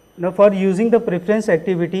 Now for using the preference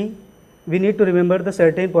activity, we need to remember the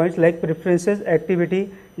certain points like preferences activity,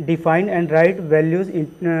 define and write values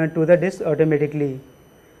to the disk automatically.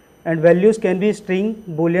 And values can be string,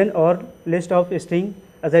 boolean or list of string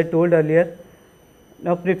as I told earlier.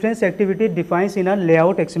 Now preference activity defines in a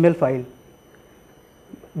layout XML file.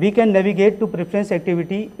 We can navigate to preference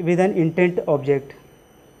activity with an intent object.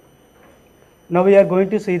 Now we are going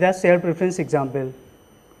to see the shared preference example.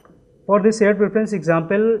 For this shared preference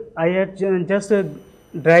example, I had just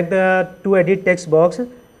dragged the to edit text box,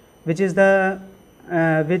 which is the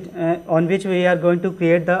on which we are going to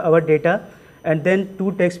create our data, and then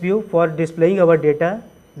two text view for displaying our data,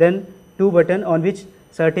 then two button on which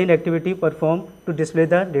certain activity perform to display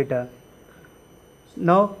the data.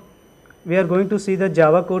 Now we are going to see the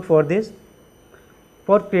Java code for this.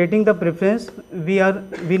 For creating the preference, we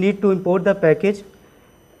need to import the package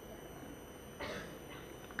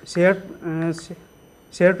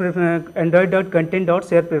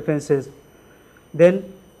android.content.share preferences. Then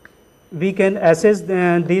we can access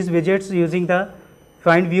these widgets using the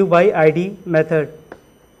find view by ID method.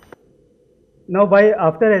 Now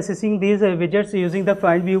after accessing these widgets using the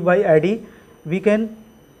find view by ID, we can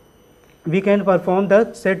perform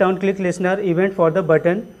the set on click listener event for the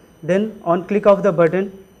button. Then on click of the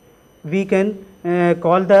button, we can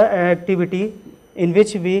call the activity in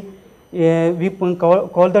which we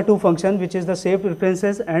call the two functions, which is the save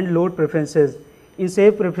preferences and load preferences. In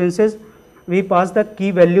save preferences, we pass the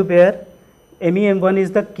key value pair. MEM1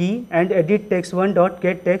 is the key and edit text1 dot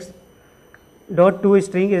get text dot to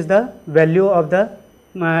string is the value of the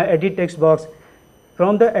edit text box.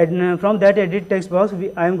 From that edit text box,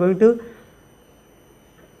 I am going to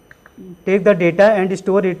take the data and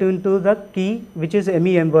store it into the key, which is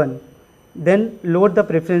MEM1. Then load the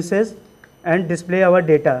preferences and display our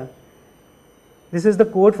data. This is the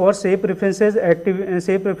code for save preferences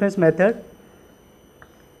save preference method.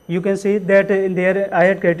 You can see that in there I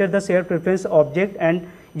had created the shared preference object, and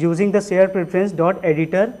using the shared preference dot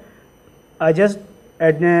editor, I just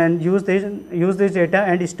use this data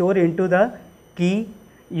and store into the key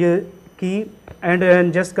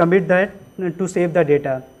and just commit that to save the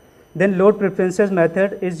data. Then load preferences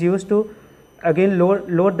method is used to again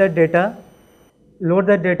load that data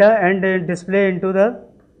and display into the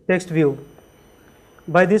text view.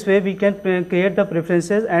 By this way we can create the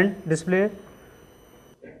preferences and display.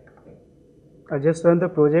 I just run the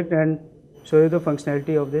project and show you the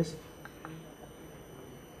functionality of this.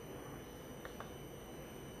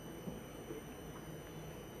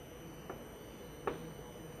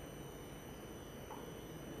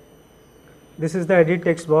 This is the edit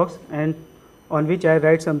text box, and on which I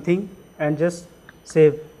write something and just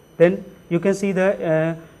save. Then you can see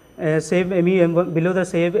the save MEM1 below the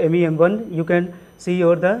save MEM1. You can see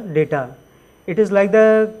the data. It is like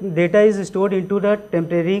the data is stored into the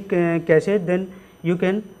temporary cache. Then you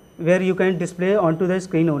can display onto the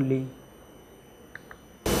screen only.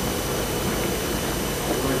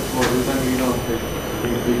 Modules are need of it.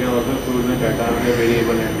 We can also store the data as a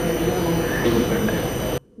variable and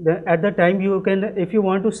at the time you can, if you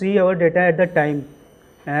want to see our data at the time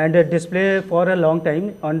and display for a long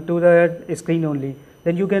time onto the screen only,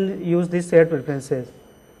 then you can use this shared preferences.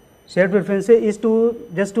 Shared preferences is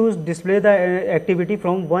just to display the activity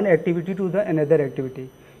from one activity to the another activity.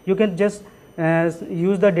 You can just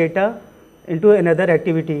use the data into another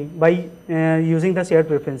activity by using the shared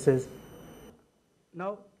preferences.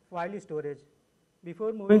 Now file storage.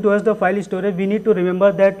 Before moving towards the file storage, we need to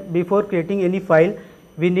remember that before creating any file,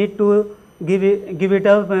 we need to give it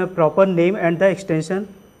a proper name and the extension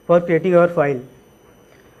for creating our file.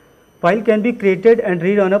 File can be created and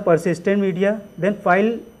read on a persistent media. Then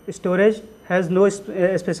file storage has no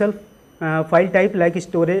special file type like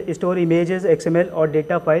store images, XML or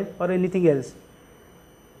data file or anything else.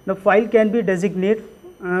 Now file can be designated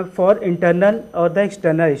for internal or the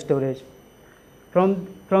external storage. From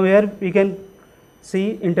here we can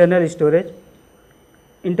see internal storage.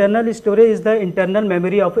 Internal storage is the internal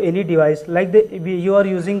memory of any device. Like you are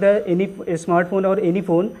using any smartphone or any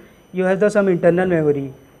phone, you have some internal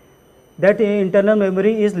memory. That internal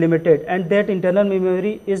memory is limited, and that internal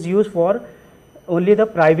memory is used for only the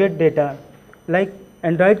private data. Like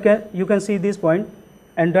Android you can see this point.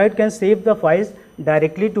 Android can save the files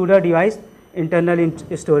directly to the device internal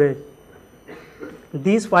storage.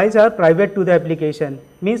 These files are private to the application.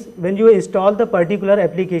 Means when you install the particular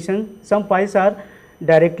application, some files are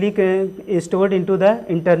directly stored into the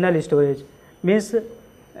internal storage. Means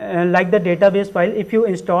like the database file, if you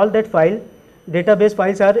install that file, database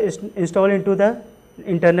files are installed into the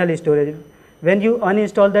internal storage. When you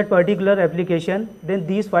uninstall that particular application, then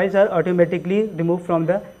these files are automatically removed from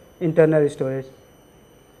the internal storage.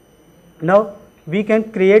 Now we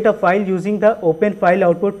can create a file using the open file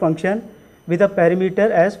output function with a parameter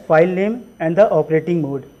as file name and the operating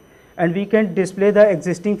mode, and we can display the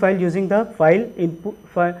existing file using the file input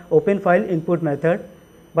open file input method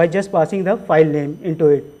by just passing the file name into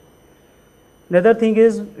it. Another thing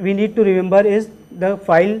is we need to remember is the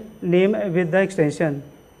file name with the extension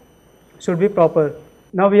should be proper.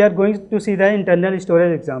 Now we are going to see the internal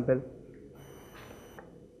storage example.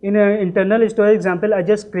 In an internal storage example, I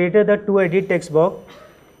just created the two edit text box.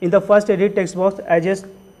 In the first edit text box, I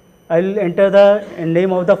will enter the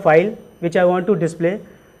name of the file which I want to display,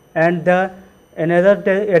 and another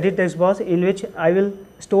edit text box in which I will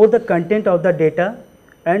store the content of the data,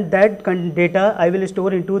 and that data I will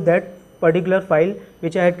store into that particular file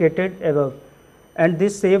which I had created above, and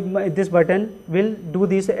this button will do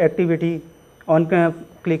this activity on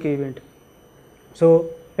click event. So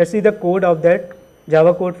let's see the code of that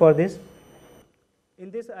Java code for this.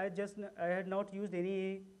 In this I had not used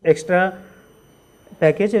any extra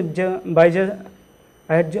package.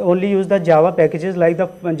 I had only used the Java packages like the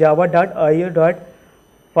java.io.file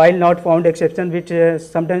not found exception, which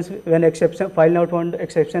sometimes when file not found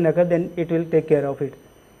exception occur, then it will take care of it.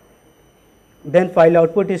 Then file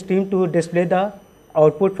output stream to display the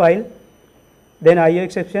output file, then IO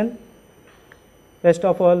exception. Rest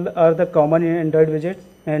of all are the common Android widgets,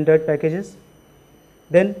 Android packages.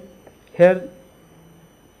 Then here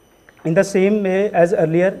in the same way as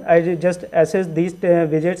earlier, I just access these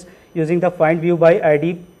widgets using the find view by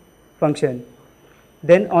ID function.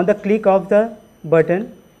 Then on the click of the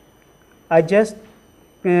button, I just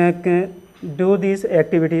do these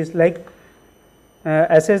activities like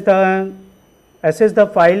access the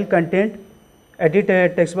file content, edit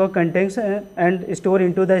text box contents and store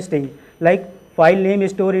into the string. Like file name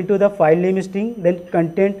is stored into the file name string, then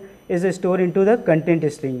content is stored into the content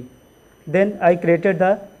string. Then I created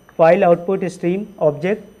the file output stream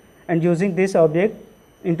object, and using this object,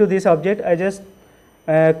 into this object I just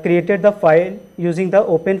created the file using the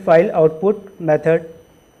open file output method.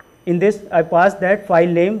 In this I passed that file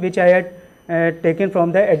name which I had taken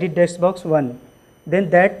from the edit text box 1. Then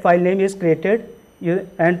that file name is created,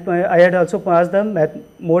 and I had also passed the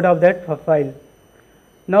mode of that file.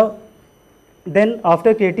 Now then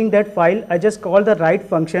after creating that file, I just call the write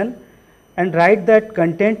function and write that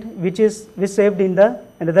content which saved in the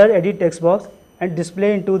another edit text box and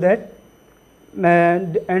display into that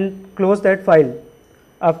and close that file.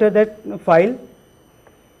 After that file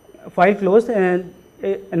closed, and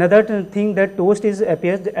another thing that toast is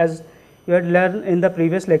appears as you had learned in the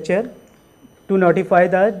previous lecture to notify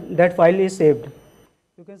that file is saved.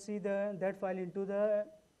 You can see that file into the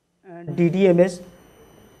DDMS.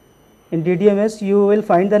 In DDMS you will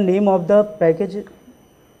find the name of the package,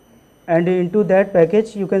 and into that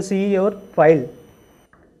package you can see your file.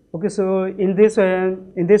 Okay, so in this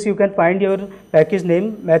you can find your package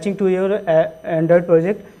name matching to your Android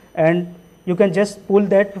project, and you can just pull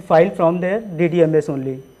that file from the DDMS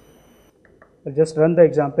only. I'll just run the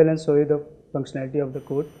example and show you the functionality of the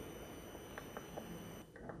code.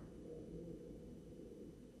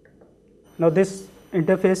 Now this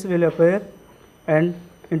interface will appear, and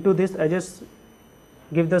into this I just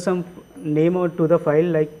give some name to the file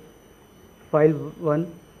like file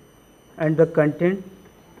 1, and the content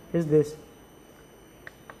is this.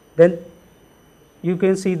 Then you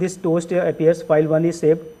can see this toast here appears, file 1 is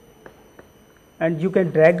saved, and you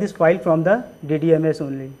can drag this file from the DDMS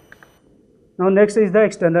only. Now next is the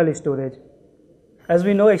external storage. As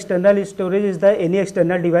we know, external storage is any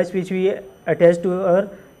external device which we attach to our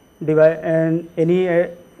device and any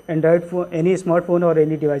Android phone, any smartphone or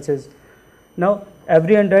any devices. Now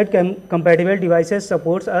every Android compatible devices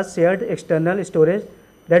supports a shared external storage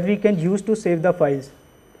that we can use to save the files.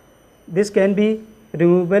 This can be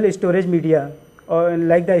removable storage media, or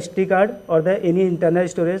like the SD card or any internal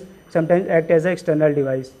storage sometimes act as an external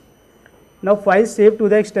device. Now files saved to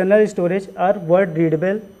the external storage are word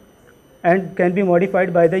readable and can be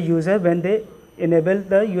modified by the user when they enable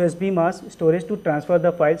the USB mass storage to transfer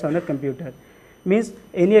the files on a computer. Means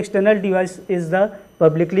any external device is the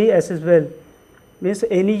publicly accessible. Means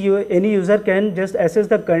any user can just access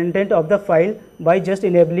the content of the file by just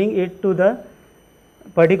enabling it to the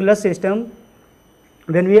particular system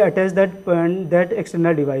when we attach that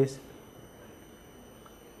external device.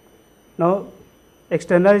 Now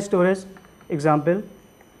external storage example.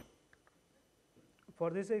 For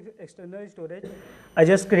this external storage, I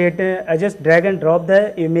just drag and drop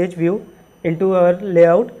the image view into our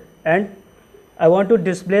layout, and I want to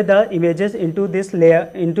display the images into this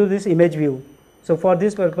image view. So for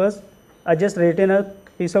this purpose, I just written a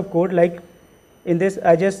piece of code like In this,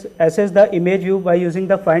 I just access the image view by using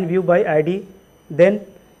the find view by ID, then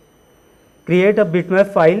create a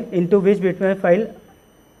bitmap file, into which bitmap file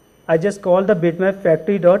I just call the bitmap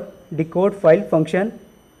factory.decode file function,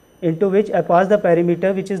 into which I pass the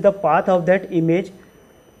parameter which is the path of that image,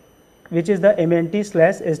 which is the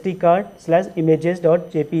mnt/sd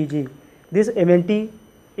card/images.jpg. This mnt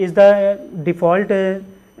is the default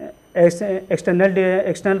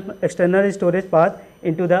external storage path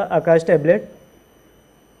into the Akash tablet.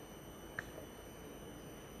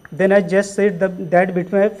 Then I just set that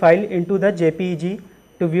bitmap file into the JPEG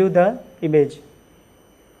to view the image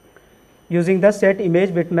using the set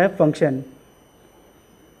image bitmap function.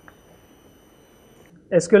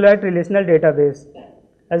 SQLite relational database.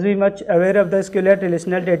 As we much aware of the SQLite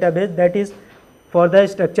relational database, that is for the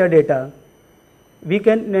structured data. We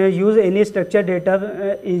can use any structured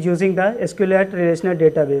data using the SQLite relational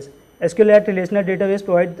database. SQLite relational database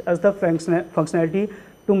provides us the functionality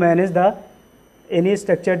to manage the any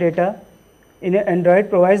structured data. In Android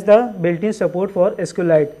provides the built-in support for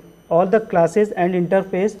SQLite. All the classes and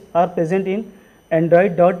interface are present in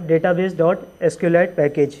android.database.sqlite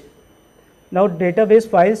package. Now database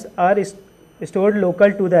files are stored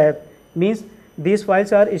local to the app, means these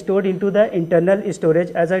files are stored into the internal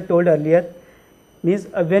storage, as I told earlier. Means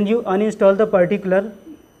when you uninstall the particular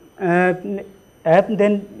app,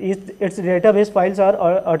 then its database files are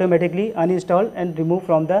automatically uninstalled and removed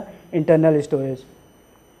from the internal storage.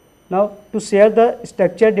 Now to share the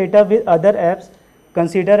structured data with other apps,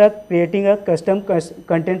 consider creating a custom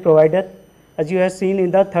content provider, as you have seen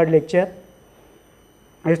in the third lecture.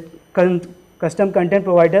 Custom content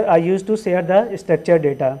provider are used to share the structured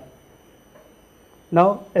data.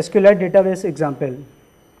 Now SQLite database example.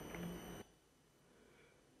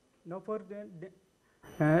 Now for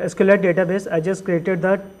SQLite database, I just created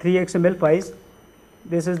the 3 XML files.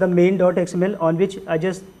 This is the main.xml, on which I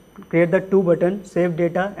just create the 2 buttons, save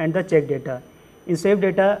data and the check data. In save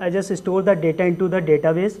data, I just store the data into the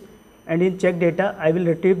database, and in check data, I will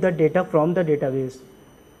retrieve the data from the database.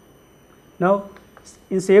 Now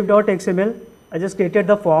in save.xml, I just created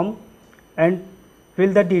the form and I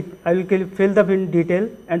will fill the detail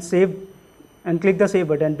and save and click the save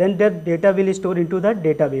button. Then that data will store into the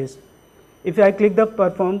database. If I click the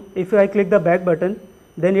back button,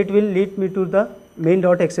 then it will lead me to the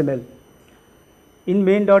main.xml. In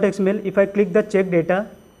main.xml, if I click the check data,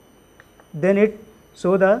 then it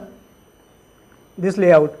show this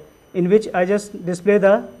layout, in which I just display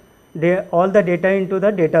all the data into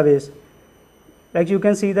the database. Like you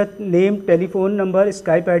can see the name, telephone number,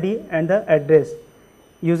 Skype ID and the address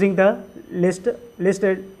using the list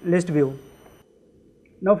view.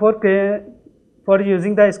 Now for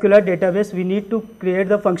using the SQLite database, we need to create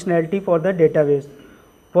the functionality for the database.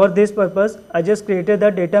 For this purpose, I just created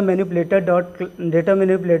the data manipulator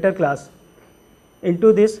class.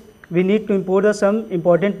 Into this, we need to import some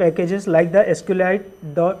important packages like the SQLite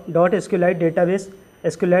 .SQLite database,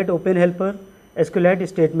 SQLite Open Helper, SQLite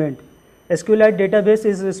statement. SQLite database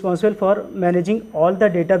is responsible for managing all the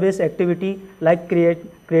database activity like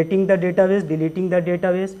creating the database, deleting the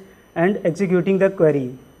database, and executing the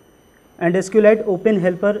query. And SQLite Open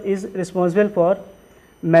Helper is responsible for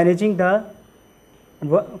managing the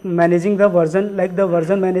version, like the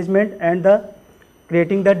version management and the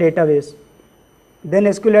creating the database. Then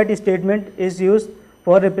SQLite statement is used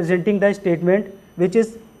for representing the statement which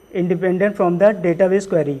is independent from the database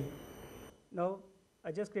query. Now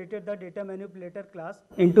I just created the data manipulator class.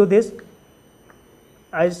 Into this,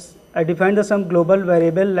 I defined some global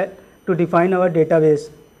variable to define our database.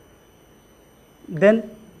 Then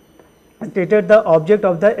I created the object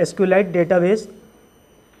of the SQLite database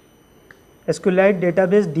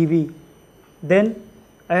DB. Then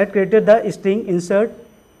I had created the string insert,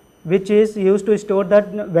 which is used to store the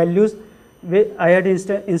values I had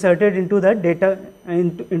inserted into the data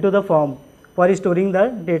into the form for storing the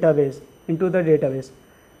database into the database.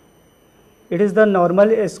 It is the normal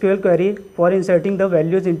SQL query for inserting the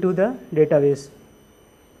values into the database.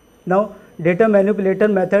 Now data manipulator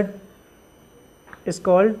method is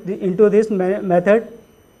called. Into this method,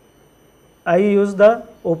 I use the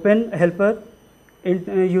open helper.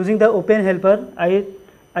 Using the open helper,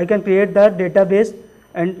 I can create the database,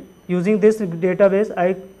 and using this database,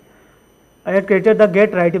 I had created the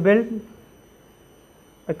get writable.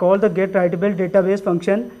 I call the get writable database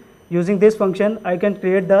function. Using this function, I can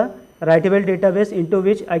create the writable database into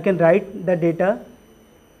which I can write the data.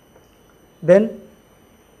 Then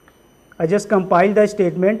I just compile the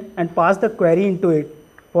statement and pass the query into it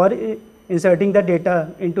for inserting the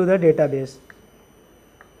data into the database.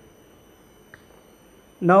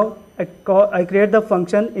 Now I create the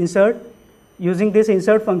function insert using this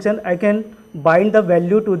insert function I can bind the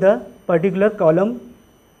value to the particular column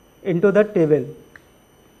into the table.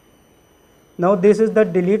 Now this is the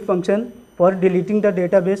delete function for deleting the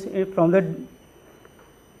database from the.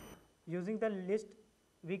 Using the list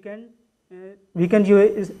we can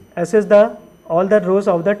access the all the rows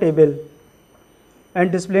of the table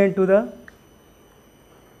and display into the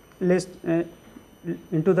list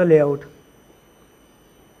into the layout.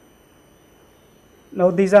 Now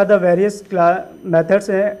these are the various methods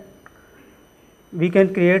we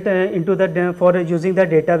can create into the for using the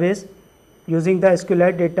database using the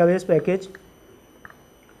SQLite database package.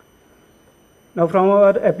 Now from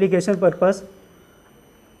our application purpose,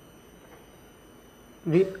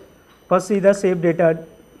 we first see the save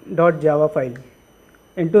data.java file.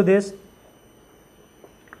 Into this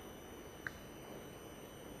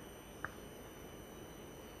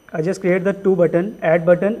I just create the two button, add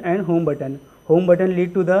button and home button. Home button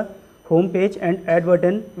lead to the home page and add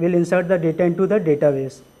button will insert the data into the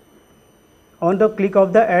database. On the click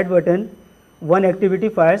of the add button, one activity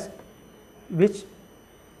fires which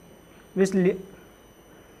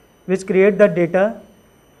create the data,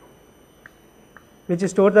 which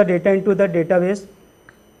store the data into the database.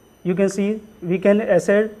 You can see we can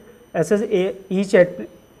access each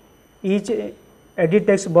edit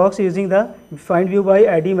text box using the find view by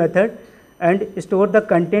id method and store the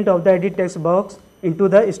content of the edit text box into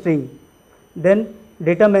the string. Then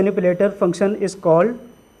data manipulator function is called,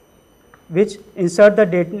 which insert the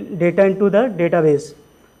data into the database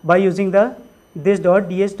by using the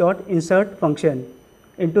this.ds.insert function.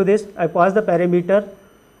 Into this I pass the parameter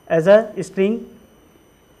as a string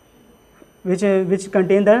which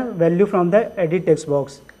contain the value from the edit text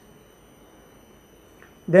box.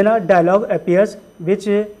 Then a dialog appears which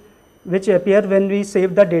appear when we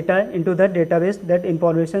save the data into the database, that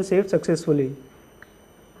information saved successfully.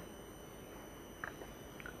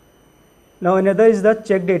 Now another is the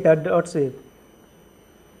check data.save.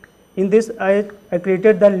 In this I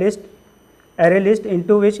created the array list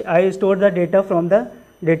into which I store the data from the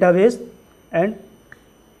database, and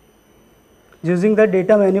using the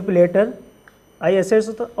data manipulator I access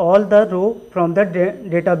all the row from the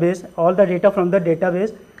database, all the data from the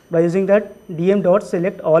database by using that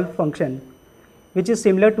dm.selectAll function, which is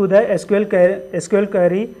similar to the SQL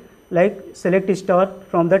query like select star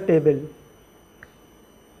from the table.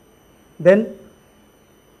 Then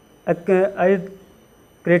I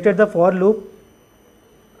created the for loop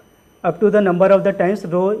up to the number of the times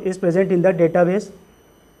row is present in the database,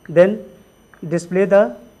 then display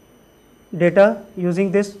the data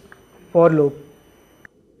using this for loop.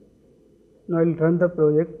 Now I will run the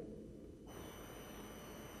project.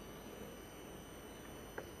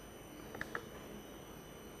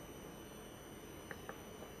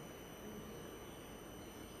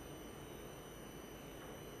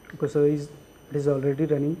 Okay, so it is already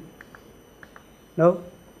running. Now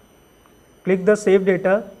click the save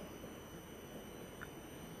data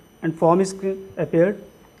and form is appeared.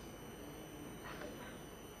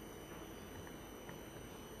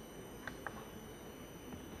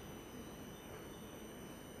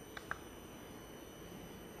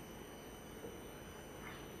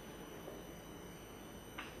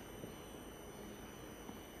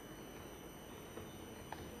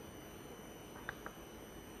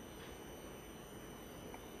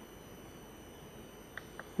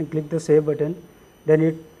 And click the save button, then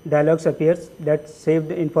it dialogs appears that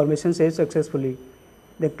saved information saved successfully.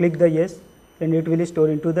 Then click the yes, and it will store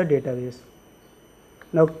into the database.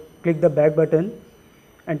 Now click the back button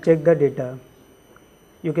and check the data.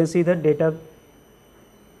 You can see the data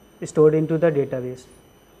stored into the database.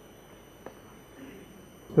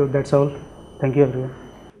 So that's all. Thank you everyone.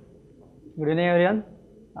 Good evening everyone,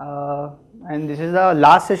 and this is the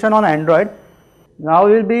last session on Android. Now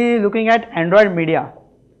we will be looking at Android Media.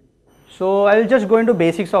 So I will just go into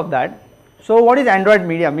basics of that. So what is Android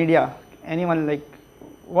Media? Media, anyone, like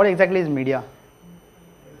what exactly is media?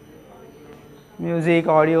 Music,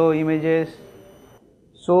 audio, images.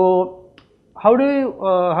 So how do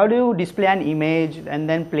you display an image and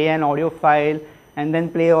then play an audio file and then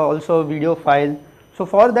play also video file? So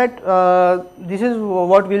for that this is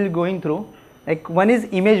what we will be going through. Like one is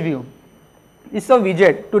image view. It's a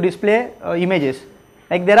widget to display images.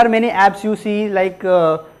 Like there are many apps you see, like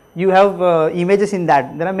you have images in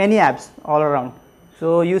that. There are many apps all around.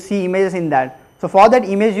 So you see images in that. So for that,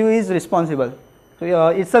 image view is responsible. So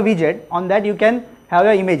it's a widget. On that you can have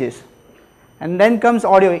your images. And then comes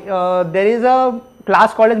audio. There is a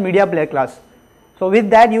class called as media player class. So with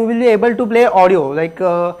that you will be able to play audio, like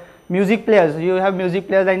music players. You have music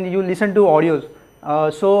players and you listen to audios.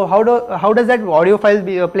 So how does that audio file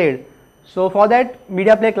be played? So for that,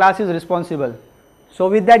 media player class is responsible. So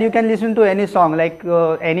with that, you can listen to any song, like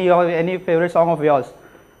any favorite song of yours.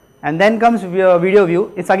 And then comes video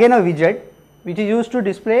view. It's again a widget which is used to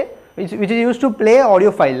display, which is used to play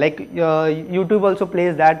audio file, like YouTube also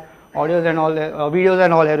plays that audios and all, videos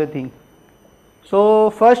and all, everything. So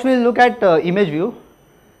first we'll look at image view.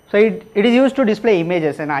 So it is used to display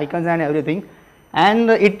images and icons and everything, and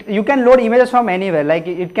you can load images from anywhere, like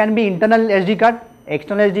it can be internal SD card,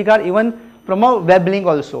 external SD card, even from a web link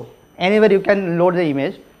also. Anywhere you can load the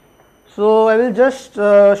image. So I will just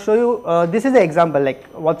show you, this is the example,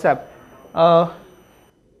 like WhatsApp.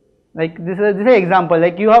 Like this is an example,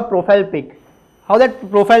 like you have profile pic, how that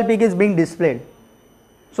profile pic is being displayed.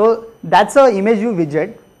 So that's a image view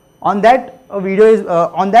widget. On that video is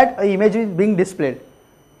image is being displayed.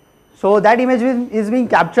 So that image is being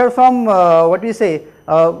captured from what we say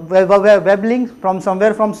web link from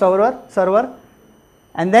somewhere from server,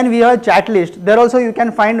 and then we have chat list. There also you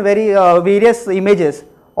can find various images.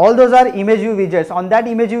 All those are image view widgets. On that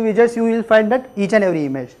image view widgets you will find that each and every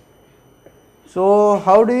image. So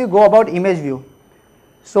how do you go about image view?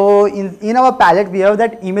 So in our palette we have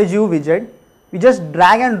that image view widget. We just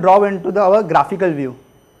drag and drop into our graphical view.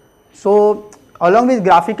 So along with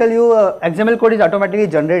graphical view, XML code is automatically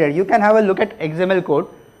generated. You can have a look at XML code.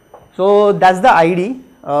 So that's the ID.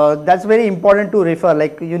 That's very important to refer.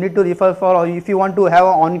 Like you need to refer for, if you want to have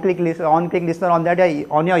an on-click listener on that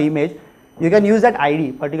on your image, you can use that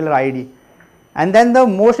ID, particular ID. And then the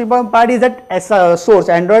most important part is that source,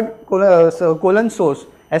 Android colon source,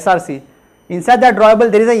 SRC. Inside that drawable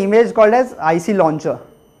there is an image called as IC launcher.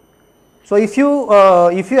 So if you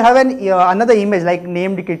have another image like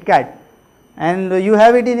named KitKat, and you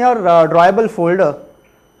have it in your drawable folder,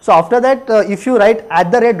 so after that if you write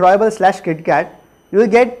 @drawable/KitKat, you will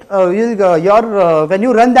get when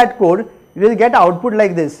you run that code, you will get output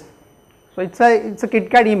like this. So it's a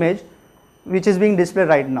KitKat image which is being displayed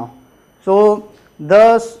right now. So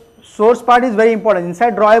the source part is very important.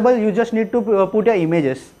 Inside drawable you just need to put your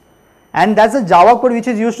images, and that's a Java code which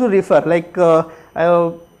is used to refer, like a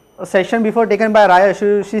session before taken by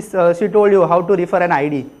Raya, she told you how to refer an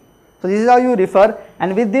ID. So this is how you refer,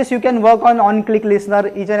 and with this you can work on click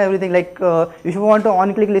listener, each and everything. Like if you want to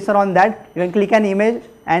on click listener on that, you can click an image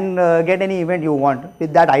and get any event you want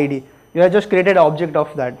with that ID. You have just created an object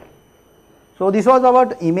of that. So this was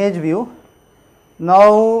about image view.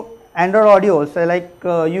 Now Android audio, so like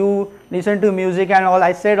you listen to music and all.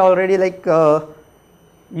 I said already, like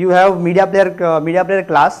you have media player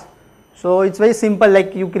class. So it's very simple,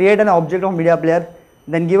 like you create an object of media player,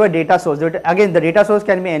 then give a data source. Again, the data source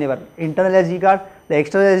can be anywhere, internal SD card, the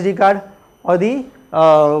external SD card, or the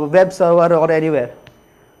web server or anywhere.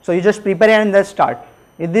 So you just prepare and then start.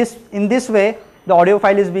 In this way the audio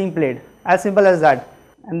file is being played, as simple as that.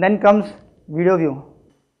 And then comes video view.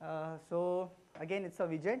 So again it's a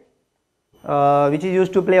widget which is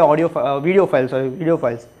used to play video files,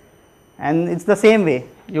 and it's the same way.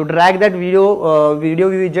 You drag that video view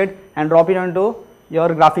widget and drop it onto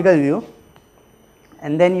your graphical view,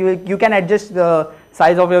 and then you can adjust the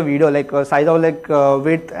size of your video, like size of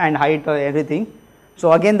width and height, everything.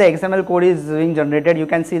 So again the XML code is being generated. You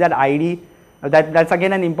can see that ID, that's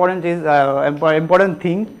again an important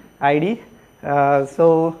thing, ID.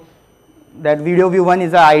 So that video view 1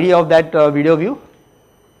 is the ID of that video view.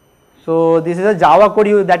 So this is a Java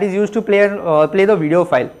code that is used to play the video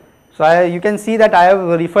file. So you can see that I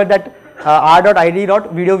have referred that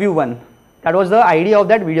r.id.videoview1, that was the ID of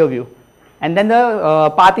that video view, and then the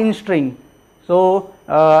path in string. So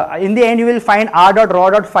in the end you will find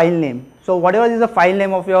r.raw.filename. So whatever is the file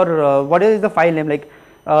name of your whatever is the file name, like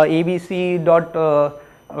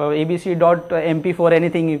abc.mp4,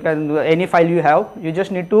 anything, you can, any file you have, you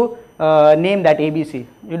just need to name that ABC.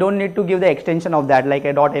 You don't need to give the extension of that, like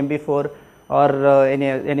a .mp4 or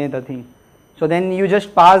any other thing. So then you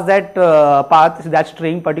just pass that path, that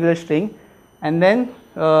string, particular string, and then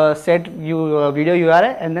set video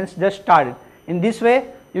URL, and then just start it. In this way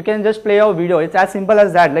you can just play your video. It's as simple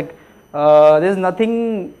as that. Like there is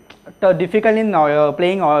nothing difficult in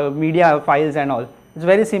playing media files and all. It's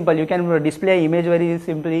very simple. You can display image very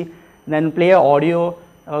simply, then play audio,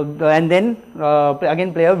 and then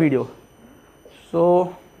again play a video.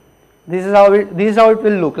 So this is how it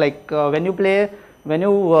will look like when you play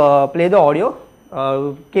the audio.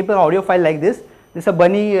 Keep an audio file like this. This is a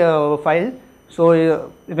bunny file.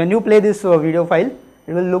 So when you play this video file,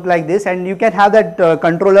 it will look like this, and you can have that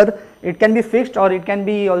controller. It can be fixed, or it can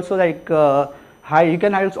be also like hide. You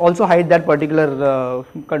can also hide that particular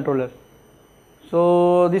controller.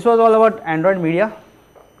 So this was all about Android media.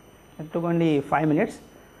 It took only 5 minutes.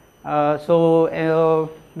 The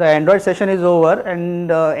Android session is over, and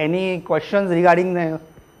any questions regarding the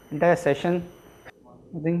entire session?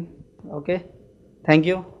 I think okay. Thank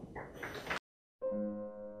you.